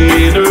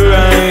see the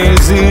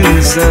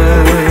rising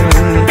sun.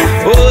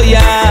 Oh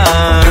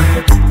yeah,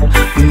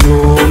 no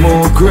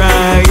more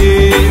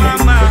crying,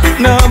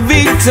 no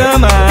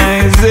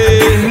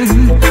victimizing,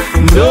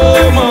 no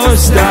more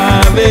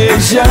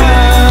starvation,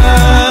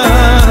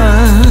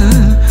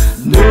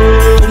 no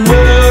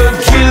more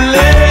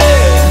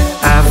killing.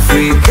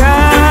 Africa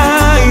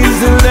is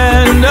the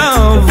land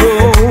of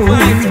hope.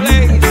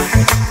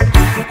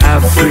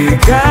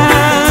 Africa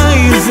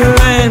is the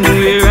land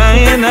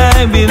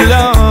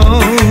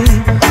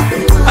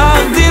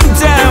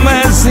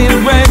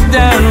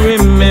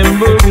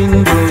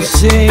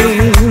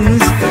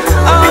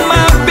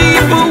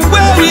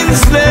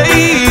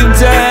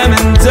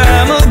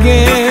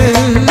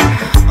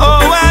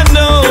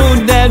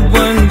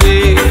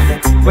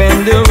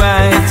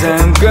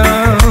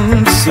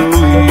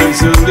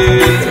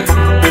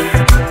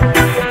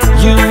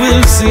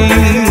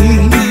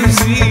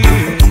easy.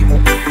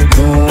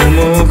 No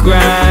more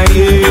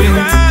crying,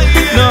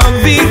 no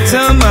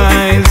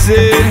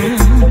victimizing,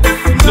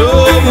 no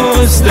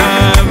more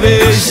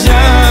starvation.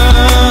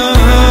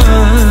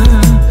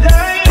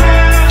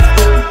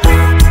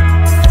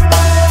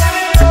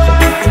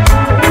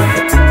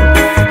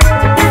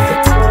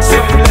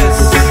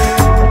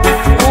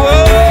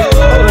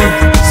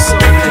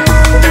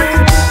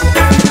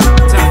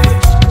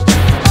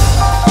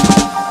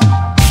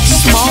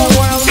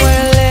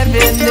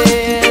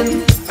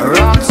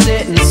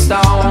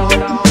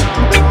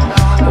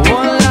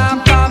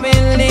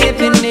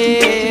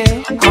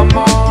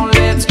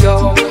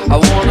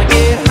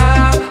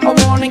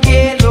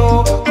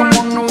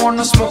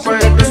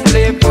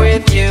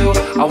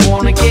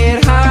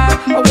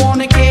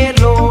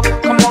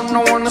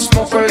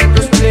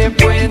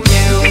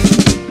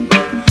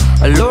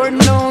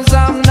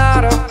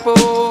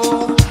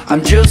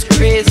 I'm just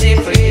crazy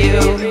for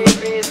you.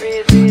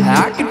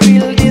 I can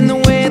feel it in the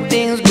way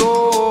things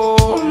go.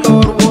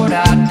 Lord, what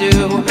I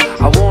do.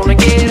 I wanna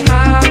get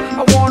high,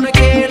 I wanna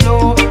get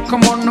low.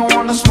 Come on, I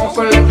wanna smoke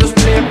or let us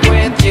flip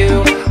with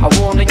you. I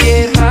wanna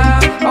get high,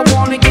 I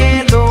wanna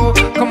get low.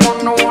 Come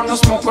on, I wanna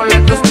smoke or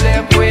let us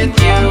flip with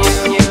you.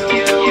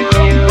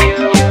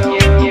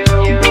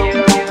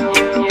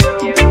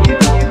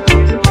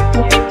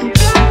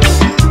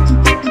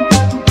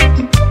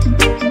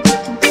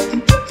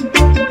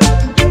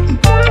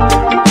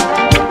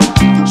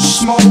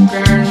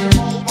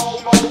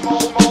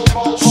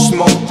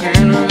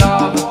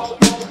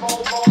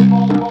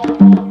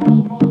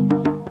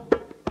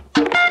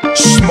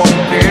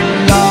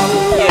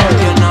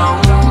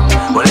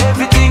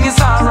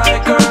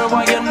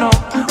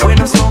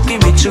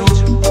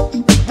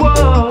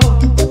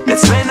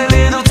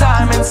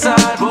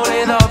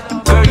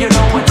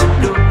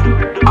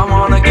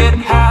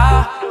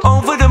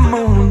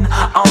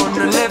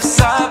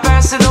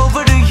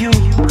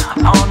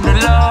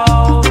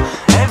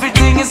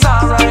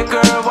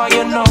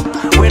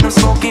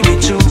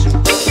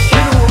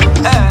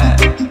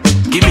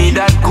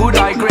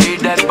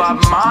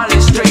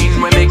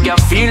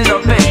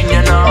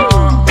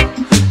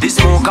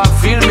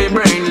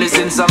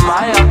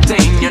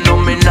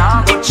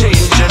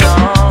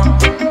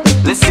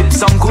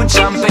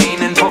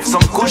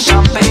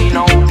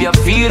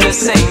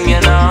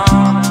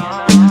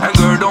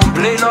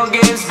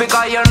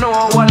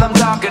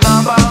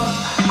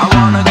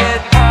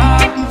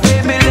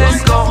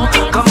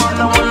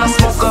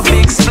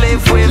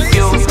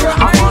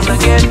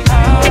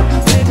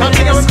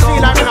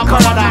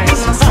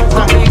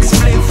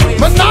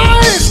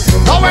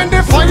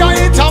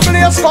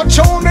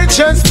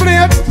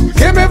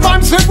 Give me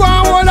vibes with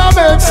one whole of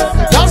it.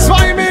 That's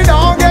why me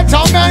don't get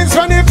a nice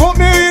when he put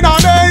me in a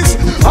daze.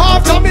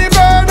 After me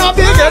burn up,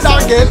 he get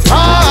and get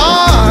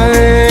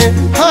high,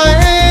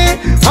 high,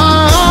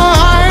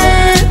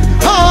 high,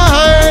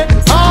 high,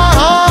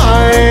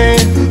 high,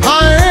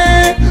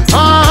 high,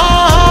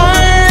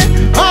 high,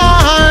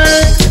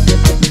 high.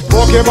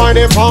 Walking by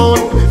the phone,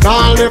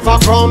 all never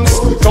crumbs.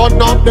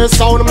 Turn up the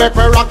sound, make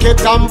me rock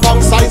it and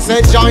bounce. I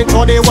say join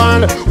to the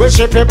world. We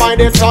ship it by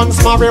the tons,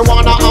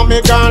 marijuana and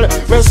me girl.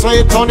 We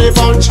sweet on the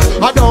bunch.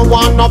 I don't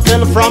want no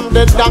pill from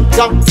the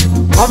doctor.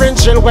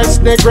 Orange Hill,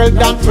 West, the grill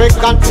that we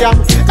got ya.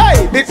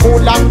 Hey, be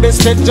cool and be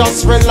still,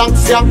 just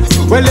relax ya.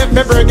 Well, let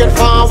me bring it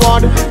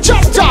forward.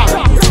 Chop chop.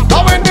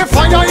 Now when the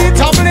fire hit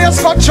a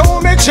blaze, got show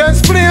me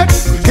chest plate.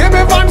 Give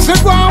me vibes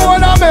with one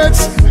whole of it.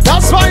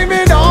 That's why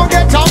me don't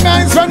get a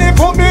nice when he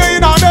put me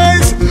in a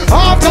daze.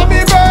 After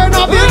me burn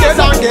up, he get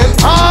and get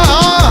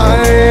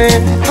high,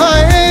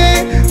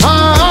 high,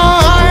 high,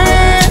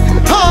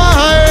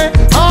 high,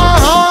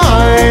 high,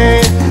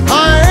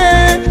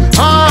 high,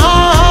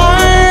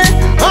 high,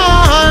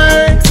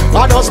 high.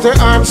 I just the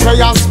herbs for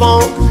your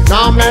smoke.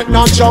 Now make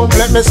no joke,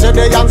 let me see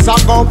the answer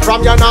go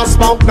from you not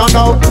smoke, no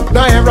no.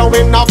 No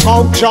heroin, no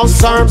coke,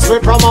 just herbs we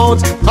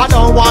promote. I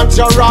don't want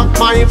you rock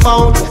my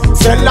vote.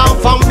 Sell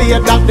out from beer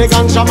that the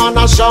ganja man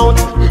a shout.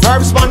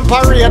 Herbs man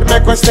parade,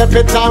 make we step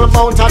it all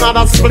out.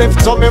 Another spliff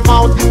to me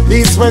mouth,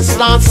 east, west,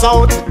 north,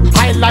 south.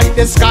 I like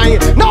the sky,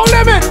 no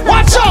limit,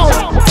 watch out.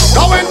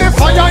 Now when the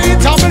fire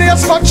hit a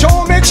blaze, but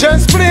show me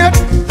chest plate.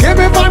 Give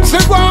me vibes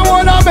with one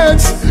whole of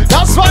it.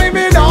 That's why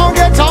me don't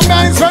get a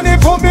nice when he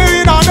put me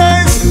in a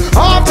daze.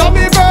 After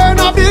me burn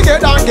up, he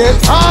get and get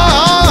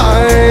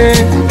high,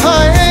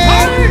 high,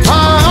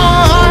 high,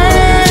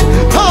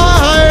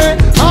 high, high,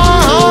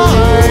 high.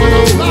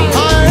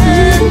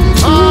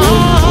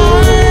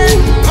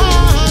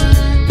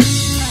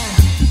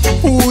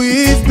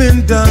 We've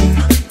been done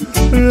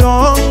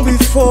long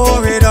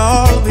before it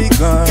all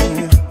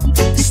begun.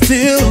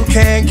 Still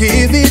can't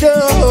give it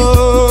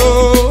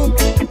up.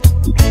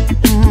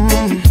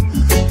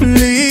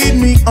 Lead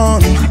me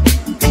on,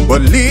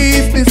 but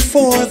leave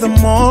before the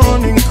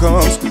morning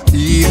comes.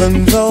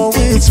 Even though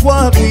it's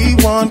what we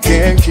want,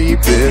 can't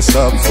keep this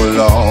up for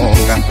long.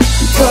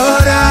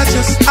 But I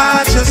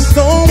just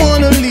don't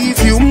wanna leave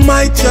you.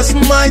 Might just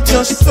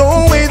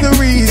throw away the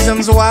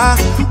reasons why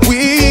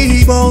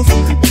we both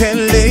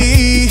can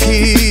leave.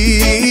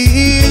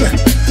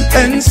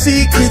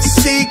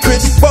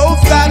 secrets,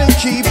 both gotta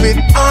keep it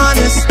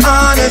honest.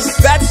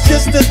 That's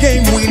just a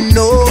game we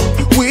know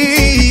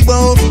we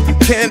both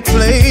can't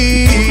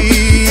play.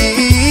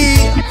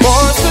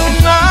 For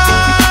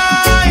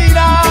tonight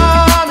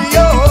I'm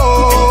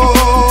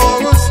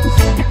yours.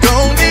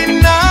 Don't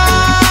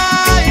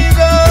deny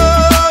the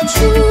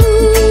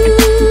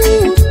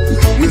truth.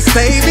 We'll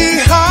stay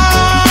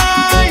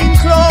behind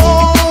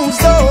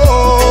closed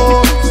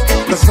doors,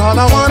 'cause all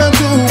I wanna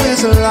do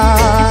is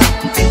lie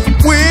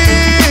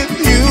with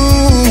you,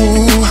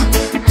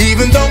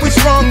 even though it's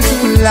wrong to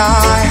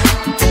lie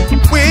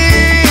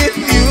with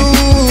you.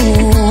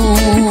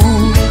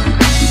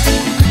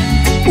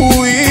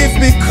 We've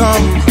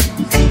become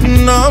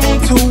numb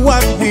to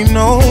what we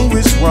know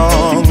is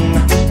wrong,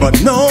 but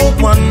no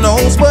one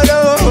knows but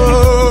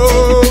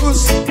us.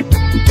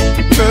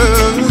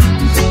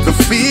 The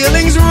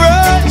feelings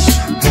rush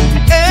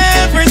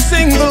every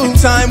single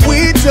time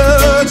we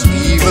touch,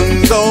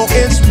 even though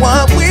it's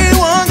what we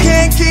want.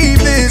 Can't keep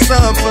this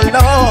up for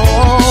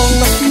long.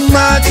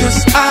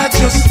 I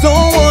just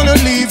don't wanna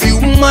leave you.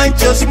 Might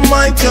just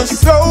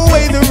throw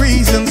away the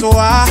reasons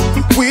why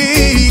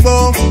we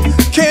both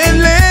can't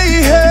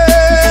lay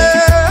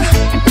here.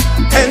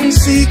 And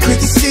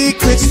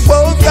secrets,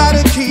 both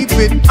gotta keep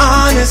it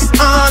honest.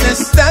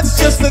 That's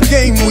just the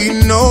game we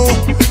know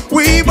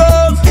we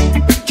both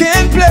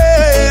can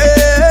play.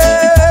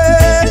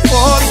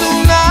 For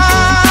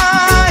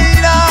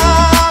tonight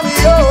I'm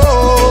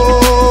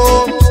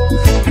yours.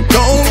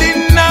 Don't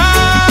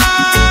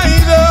deny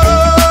the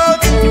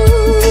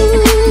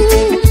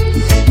truth.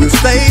 We'll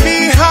stay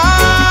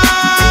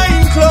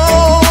behind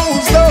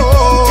closed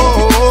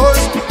doors.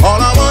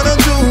 All I wanna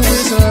do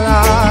is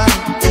lie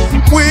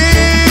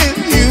with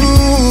you,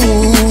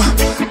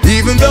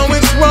 even though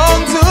it's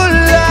wrong to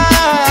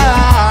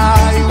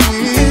lie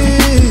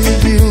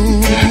with you.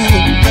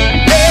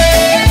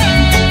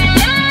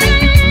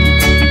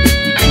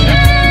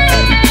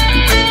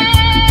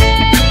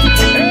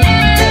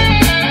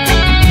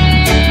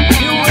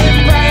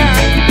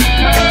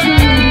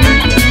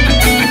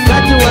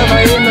 Got to have a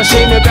aim, no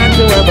shame, you got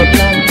to have a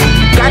plan.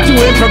 Got to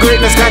aim for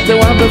greatness, got to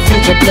have a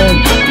future plan.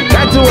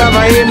 Got to have a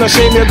aim, no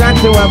shame, you got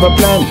to have a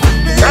plan.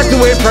 Got to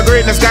aim for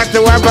greatness, got to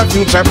have a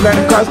future plan.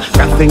 'Cause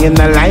nothing in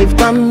the life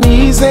come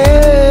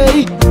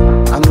easy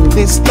on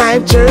this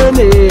life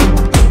journey.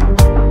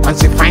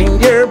 Once you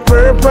find your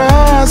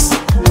purpose,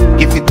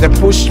 give it the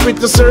push with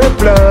the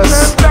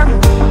surplus.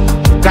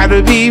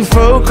 Gotta be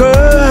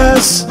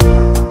focused,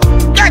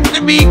 got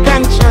to be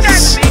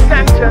conscious.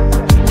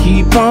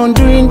 Keep on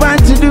doing what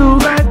to do,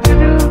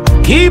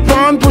 keep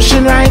on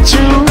pushing right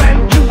through.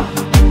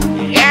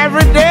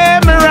 Every day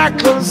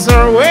miracles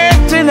are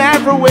waiting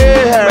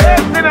everywhere.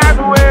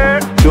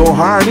 Do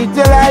hard it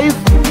to life,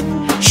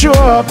 show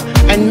up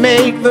and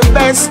make the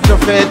best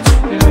of it.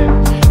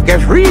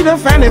 Get rid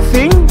of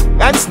anything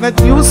that's not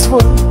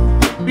useful,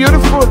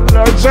 beautiful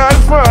or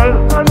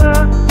joyful.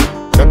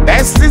 The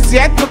best is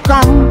yet to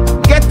come.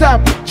 Get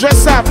up,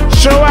 dress up,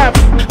 show up.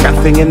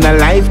 Nothing in the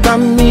life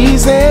come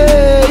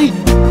easy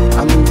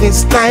on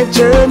this life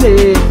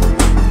journey.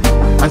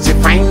 Once you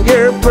find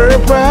your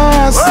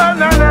purpose,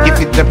 give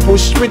it the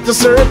push with the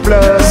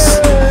surplus.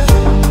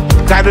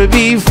 Gotta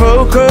be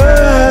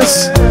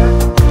focused,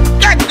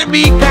 got to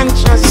be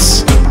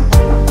conscious.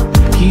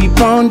 Keep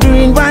on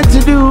doing what to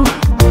do,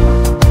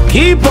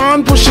 keep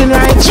on pushing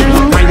right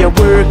through. When you're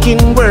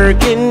working,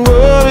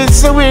 oh,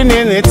 it's a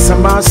winning, it's a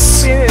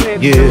must.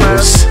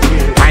 Yes.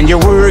 And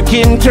you're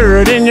working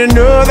third, and you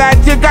know that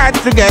you got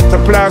to get the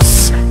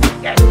plus.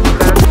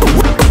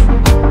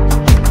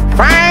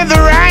 Find the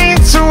right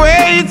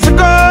way to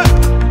go.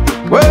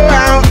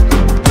 Whoa.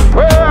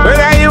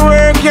 Whether you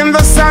work in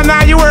the sun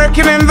or you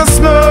working in the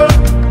snow.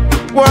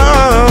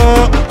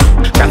 Whoa.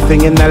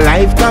 Nothing in the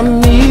life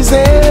come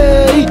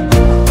easy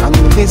on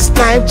this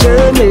life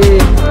journey.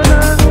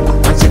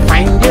 Once you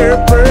find your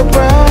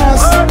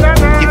purpose,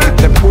 give it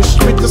the push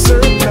with the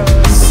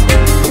surplus.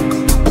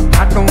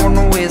 I don't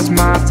wanna waste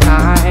my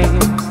time,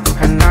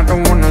 and I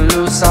don't wanna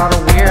lose out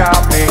of where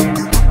I've been.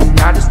 And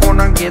I just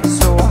wanna get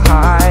so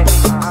high,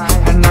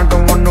 and I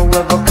don't wanna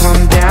ever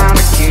come down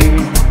again.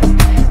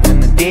 And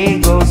the day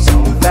goes so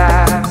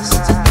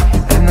fast,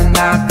 and the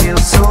night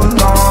feels so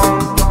long.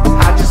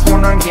 I just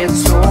wanna get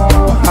so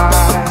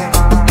high.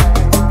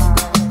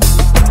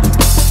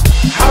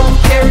 I will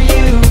carry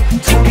you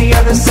to the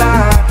other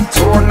side,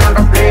 to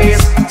another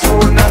place, to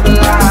another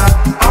life.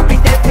 I'll be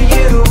there for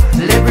you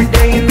every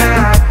day and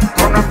night.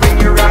 Gonna bring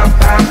you right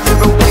back to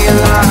the way of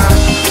life.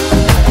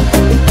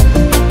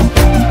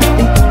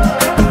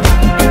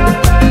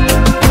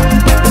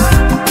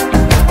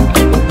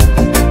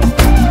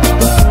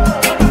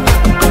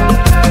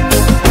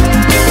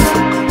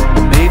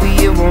 Maybe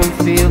it won't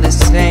feel the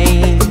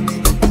same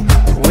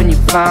when you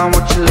find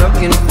what you're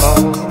looking for.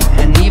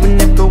 And even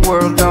if the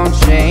world don't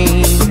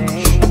change,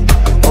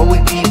 oh, we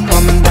keep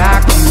coming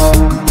back for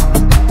more.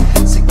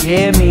 So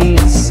get me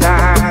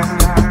inside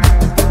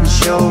and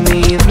show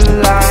me the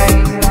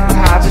light.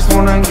 I just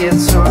wanna get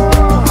so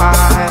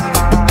high.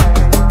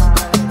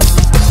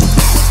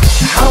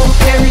 I will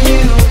carry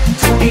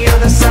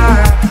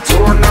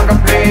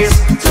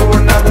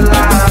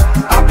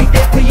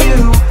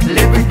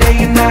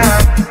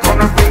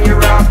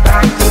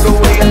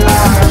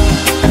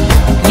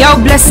Yo,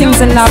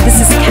 blessings and love.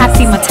 This is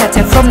Kathy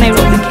Matete from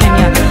Nairobi,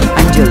 Kenya,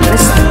 and you're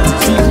listening to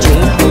DJ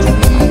Hope.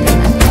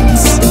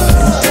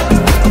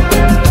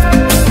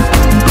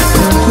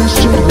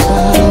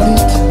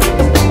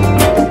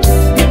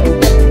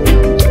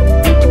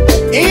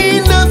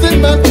 Ain't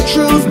nothing but the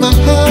truth, my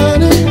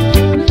honey.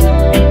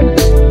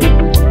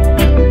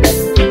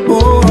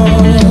 Oh,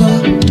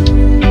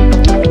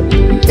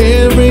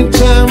 every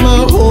time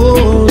I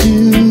hold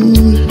you,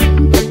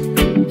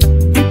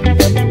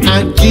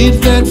 I get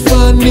that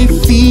funny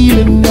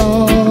feeling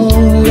all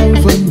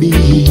over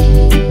me.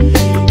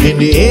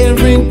 And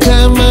every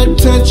time I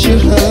touch you,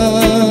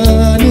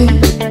 honey,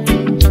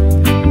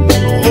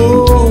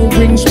 oh,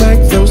 brings back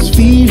those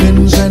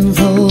feelings and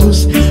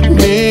those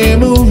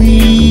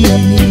memories.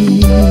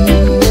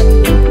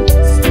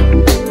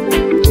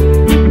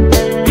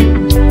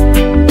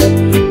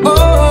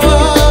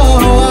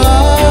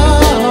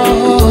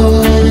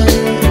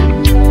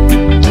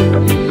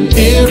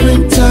 Every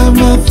time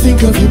I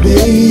think of you,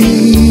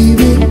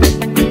 baby,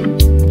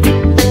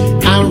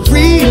 I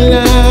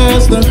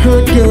realize the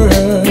hurt,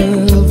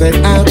 girl, that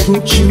I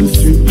put you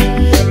through.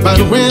 But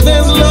where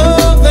there's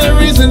love,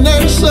 there is an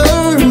answer,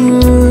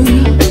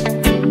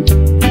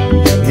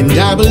 and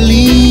I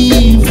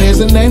believe there's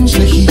an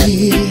answer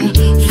here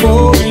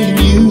for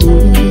you.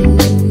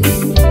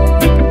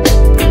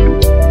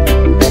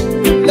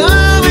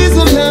 Love is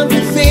a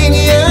lovely thing,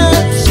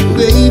 yes,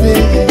 baby.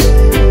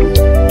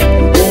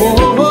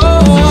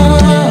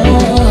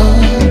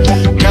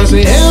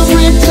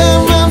 Every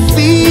time I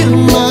feel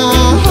my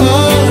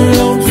heart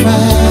on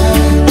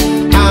fire,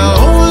 I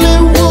only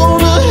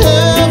wanna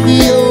have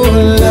your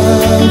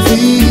love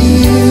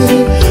here.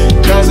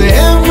 'Cause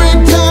every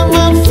time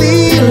I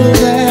feel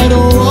that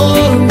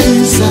warm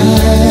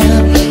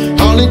desire,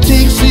 all it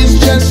takes is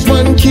just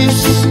one kiss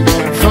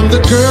from the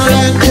girl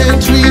I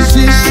can't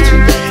resist,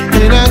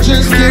 and I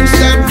just can't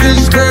stop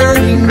this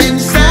burning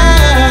inside.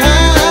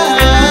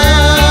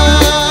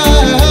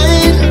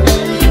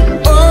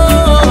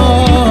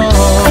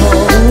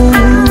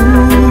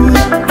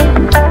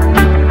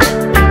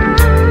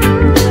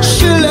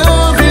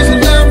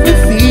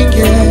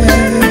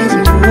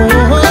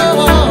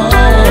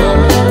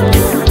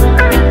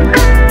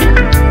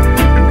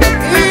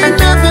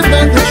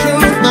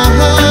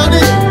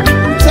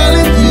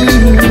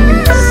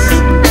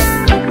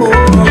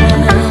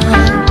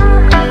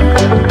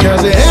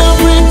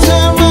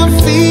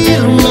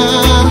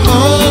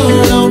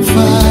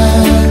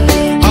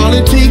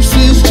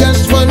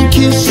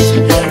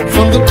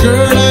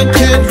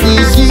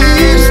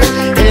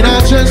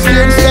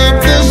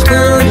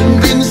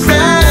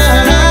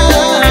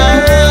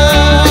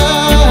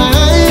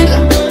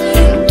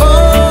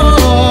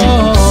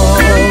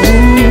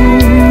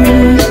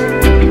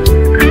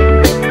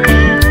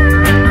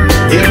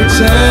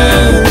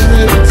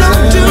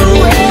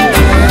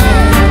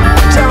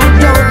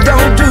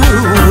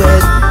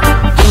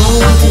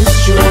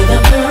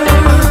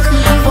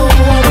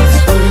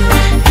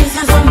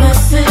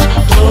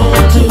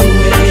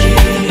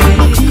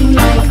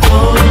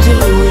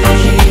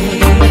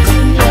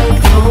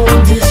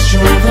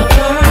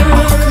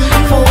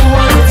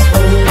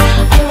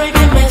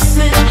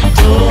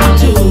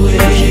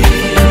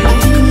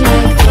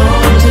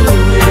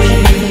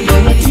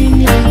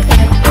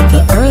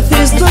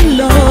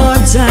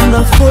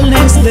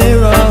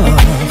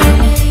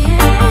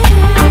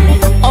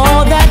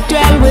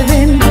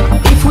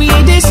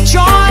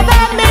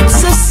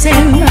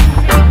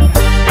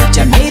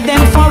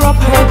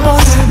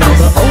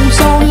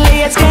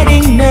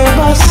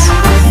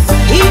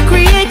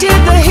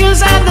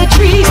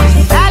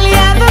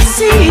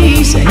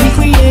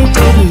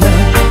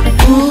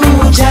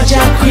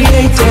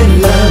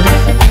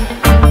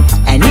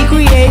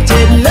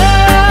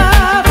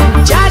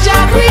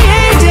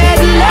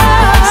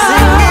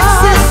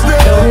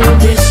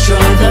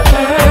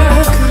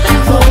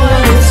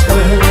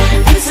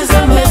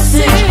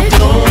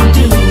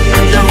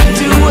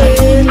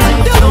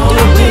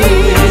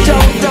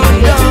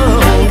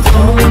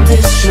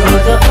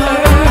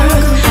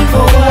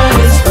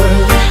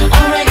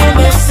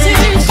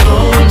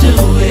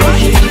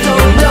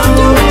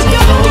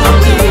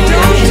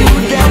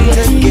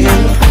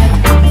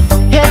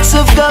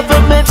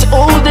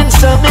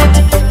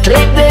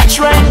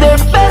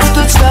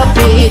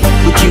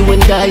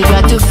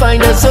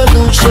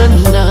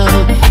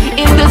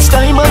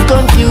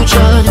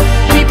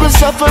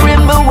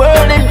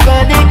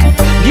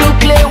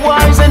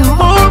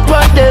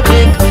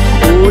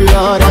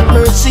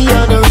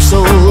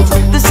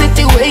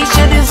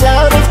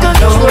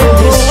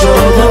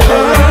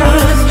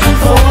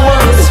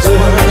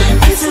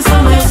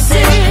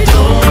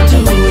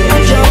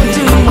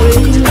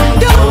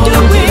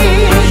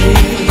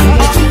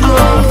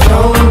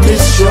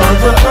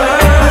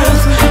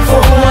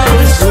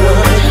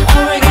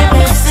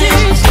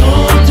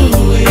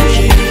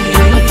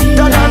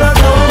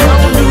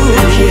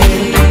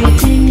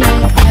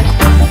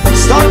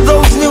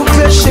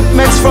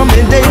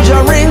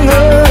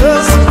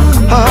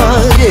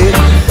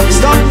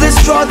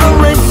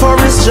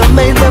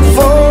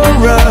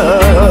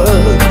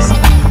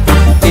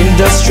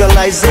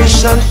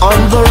 civilization on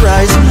the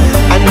rise,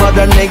 and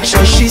Mother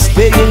Nature, she's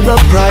paying the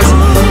price.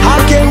 How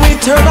can we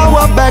turn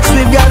our backs?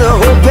 We've gotta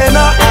open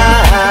our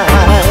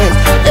eyes.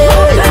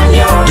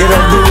 Get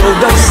off the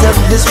road of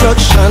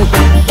self-destruction,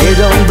 get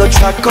on the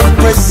track of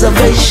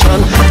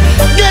preservation.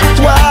 Get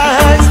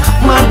wise,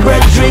 my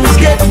brethren,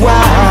 get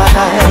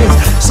wise.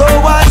 So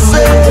I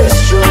say,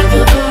 destroy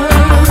the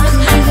earth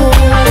for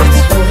what it's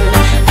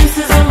worth. This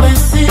is a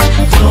message,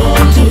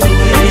 don't do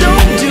it.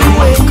 Don't do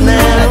it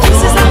now. This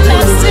is a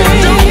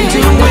message, don't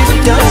do it.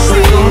 Don't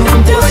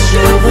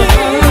destroy the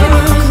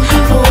earth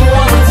for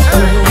what it's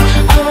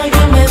worth. I like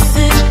a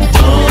message,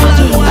 don't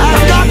do it. I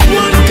got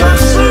one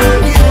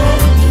concern.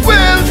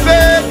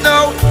 Welfare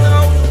now.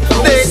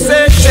 They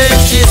say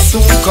change is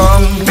soon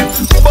come,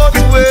 but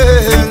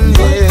when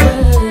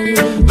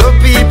the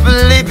people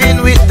living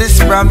with these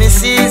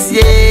promises,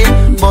 yeah,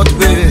 but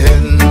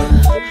when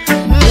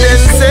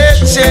then say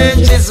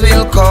changes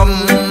will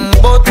come,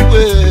 but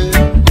when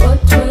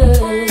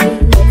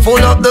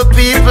full of the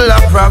people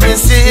of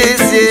promises,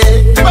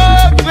 yeah,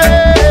 but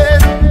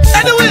when.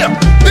 Anyway,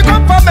 the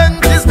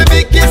government is the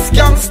biggest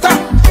gangster.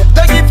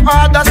 They give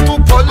orders to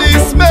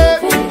policemen.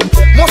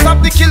 Most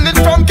of the killing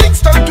from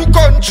Kingston to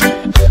country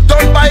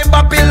done by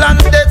Babylon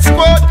death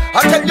squad.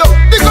 I tell you,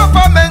 the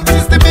government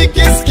is the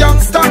biggest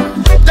gangster.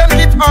 Them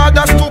give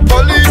orders to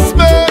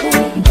policemen.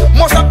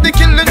 Most of the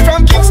killing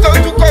from Kingston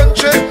to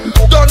country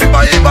done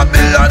by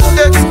Babylon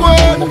death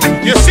squad.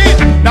 You see,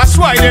 that's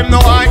why them no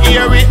want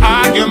hear we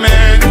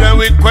argument when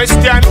we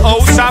question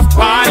House of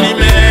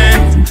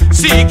Parliament.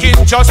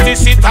 Seeking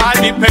justice, it all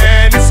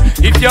depends.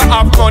 If you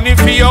have money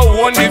for your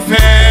own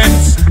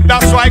defense.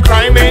 That's why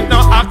crime ain't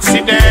no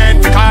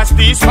accident. Cause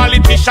these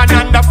politicians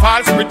under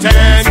false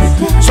pretense.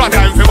 So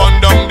time for run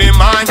down the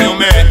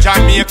monument.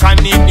 Jamaica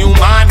need new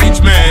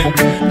management.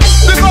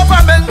 The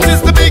government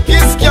is the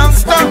biggest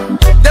gangster.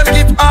 Them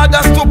give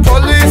orders to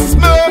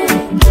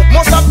policemen.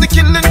 Most of the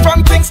killing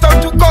from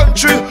Kingston to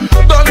country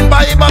done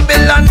by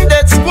Babylon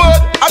death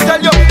squad. I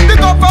tell you, the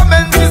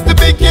government is the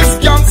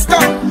biggest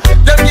gangster.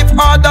 Them give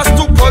orders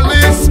to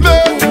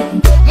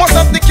policemen. Most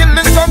of the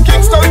killing from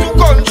Kingston to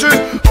country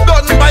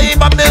done by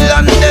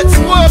Babylon death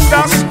squad.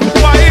 That's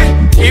why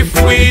if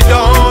we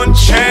don't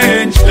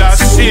change the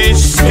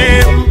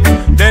system,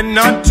 then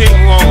nothing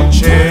won't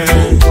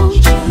change.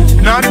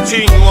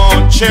 Nothing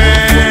won't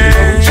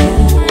change.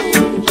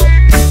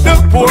 The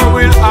poor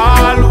will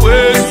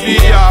always be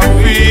a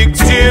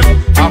victim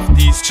of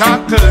these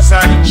shackles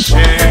and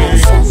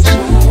chains.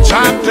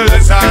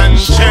 Shackles and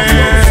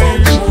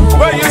chains.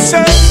 What you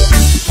say?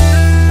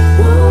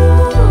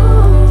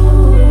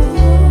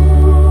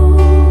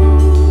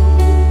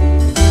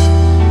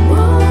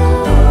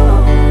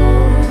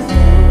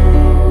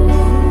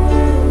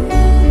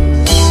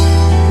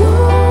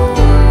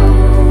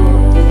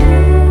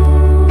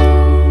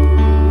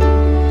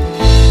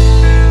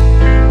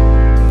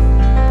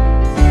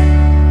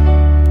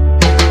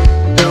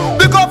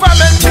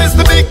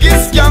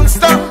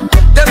 Gangster,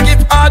 them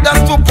give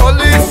orders to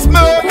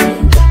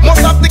policemen.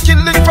 Most of the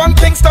killing from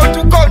Kingston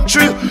to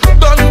country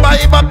done by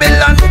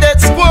Babylon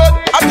death squad.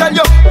 I tell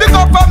you, the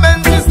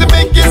government is the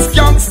biggest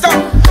gangster.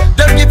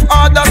 Them give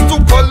orders to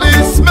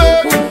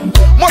policemen.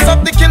 Most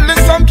of the killing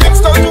from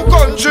Kingston to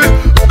country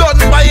done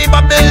by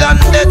Babylon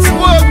death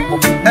squad.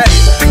 Hey,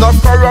 no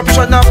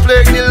corruption and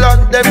plague the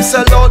land. Them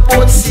sell out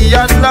both sea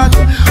and land.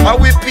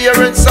 And we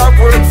parents have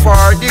worked for.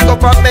 The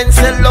government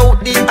sell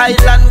out the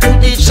island to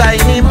the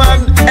shiny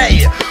man.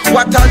 Hey,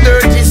 what a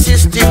dirty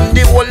system.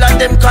 The whole of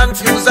them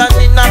confused and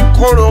in a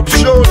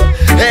corruption.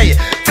 Hey,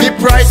 the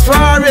price for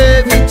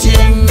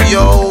everything,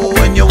 yo.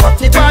 When you have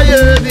to buy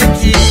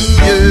everything,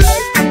 yeah.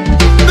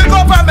 The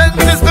government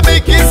is the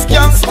biggest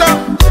gangster.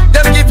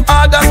 Them give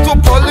orders to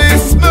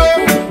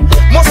policemen.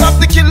 Most of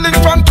the killing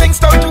from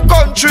Kingston to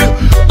country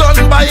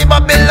done by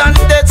Babylon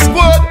death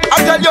squad. I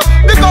tell you,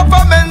 the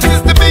government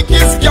is the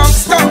biggest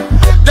gangster.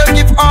 Them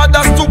give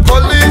orders to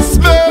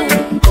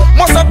policemen.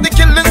 Most of the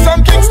killing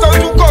from Kingston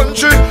to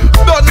country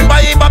done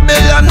by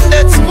Babylon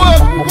death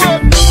squad.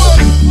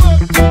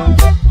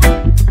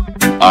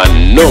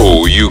 I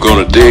know you're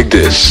gonna dig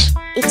this.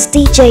 It's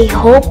DJ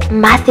Hope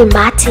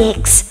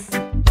Mathematics.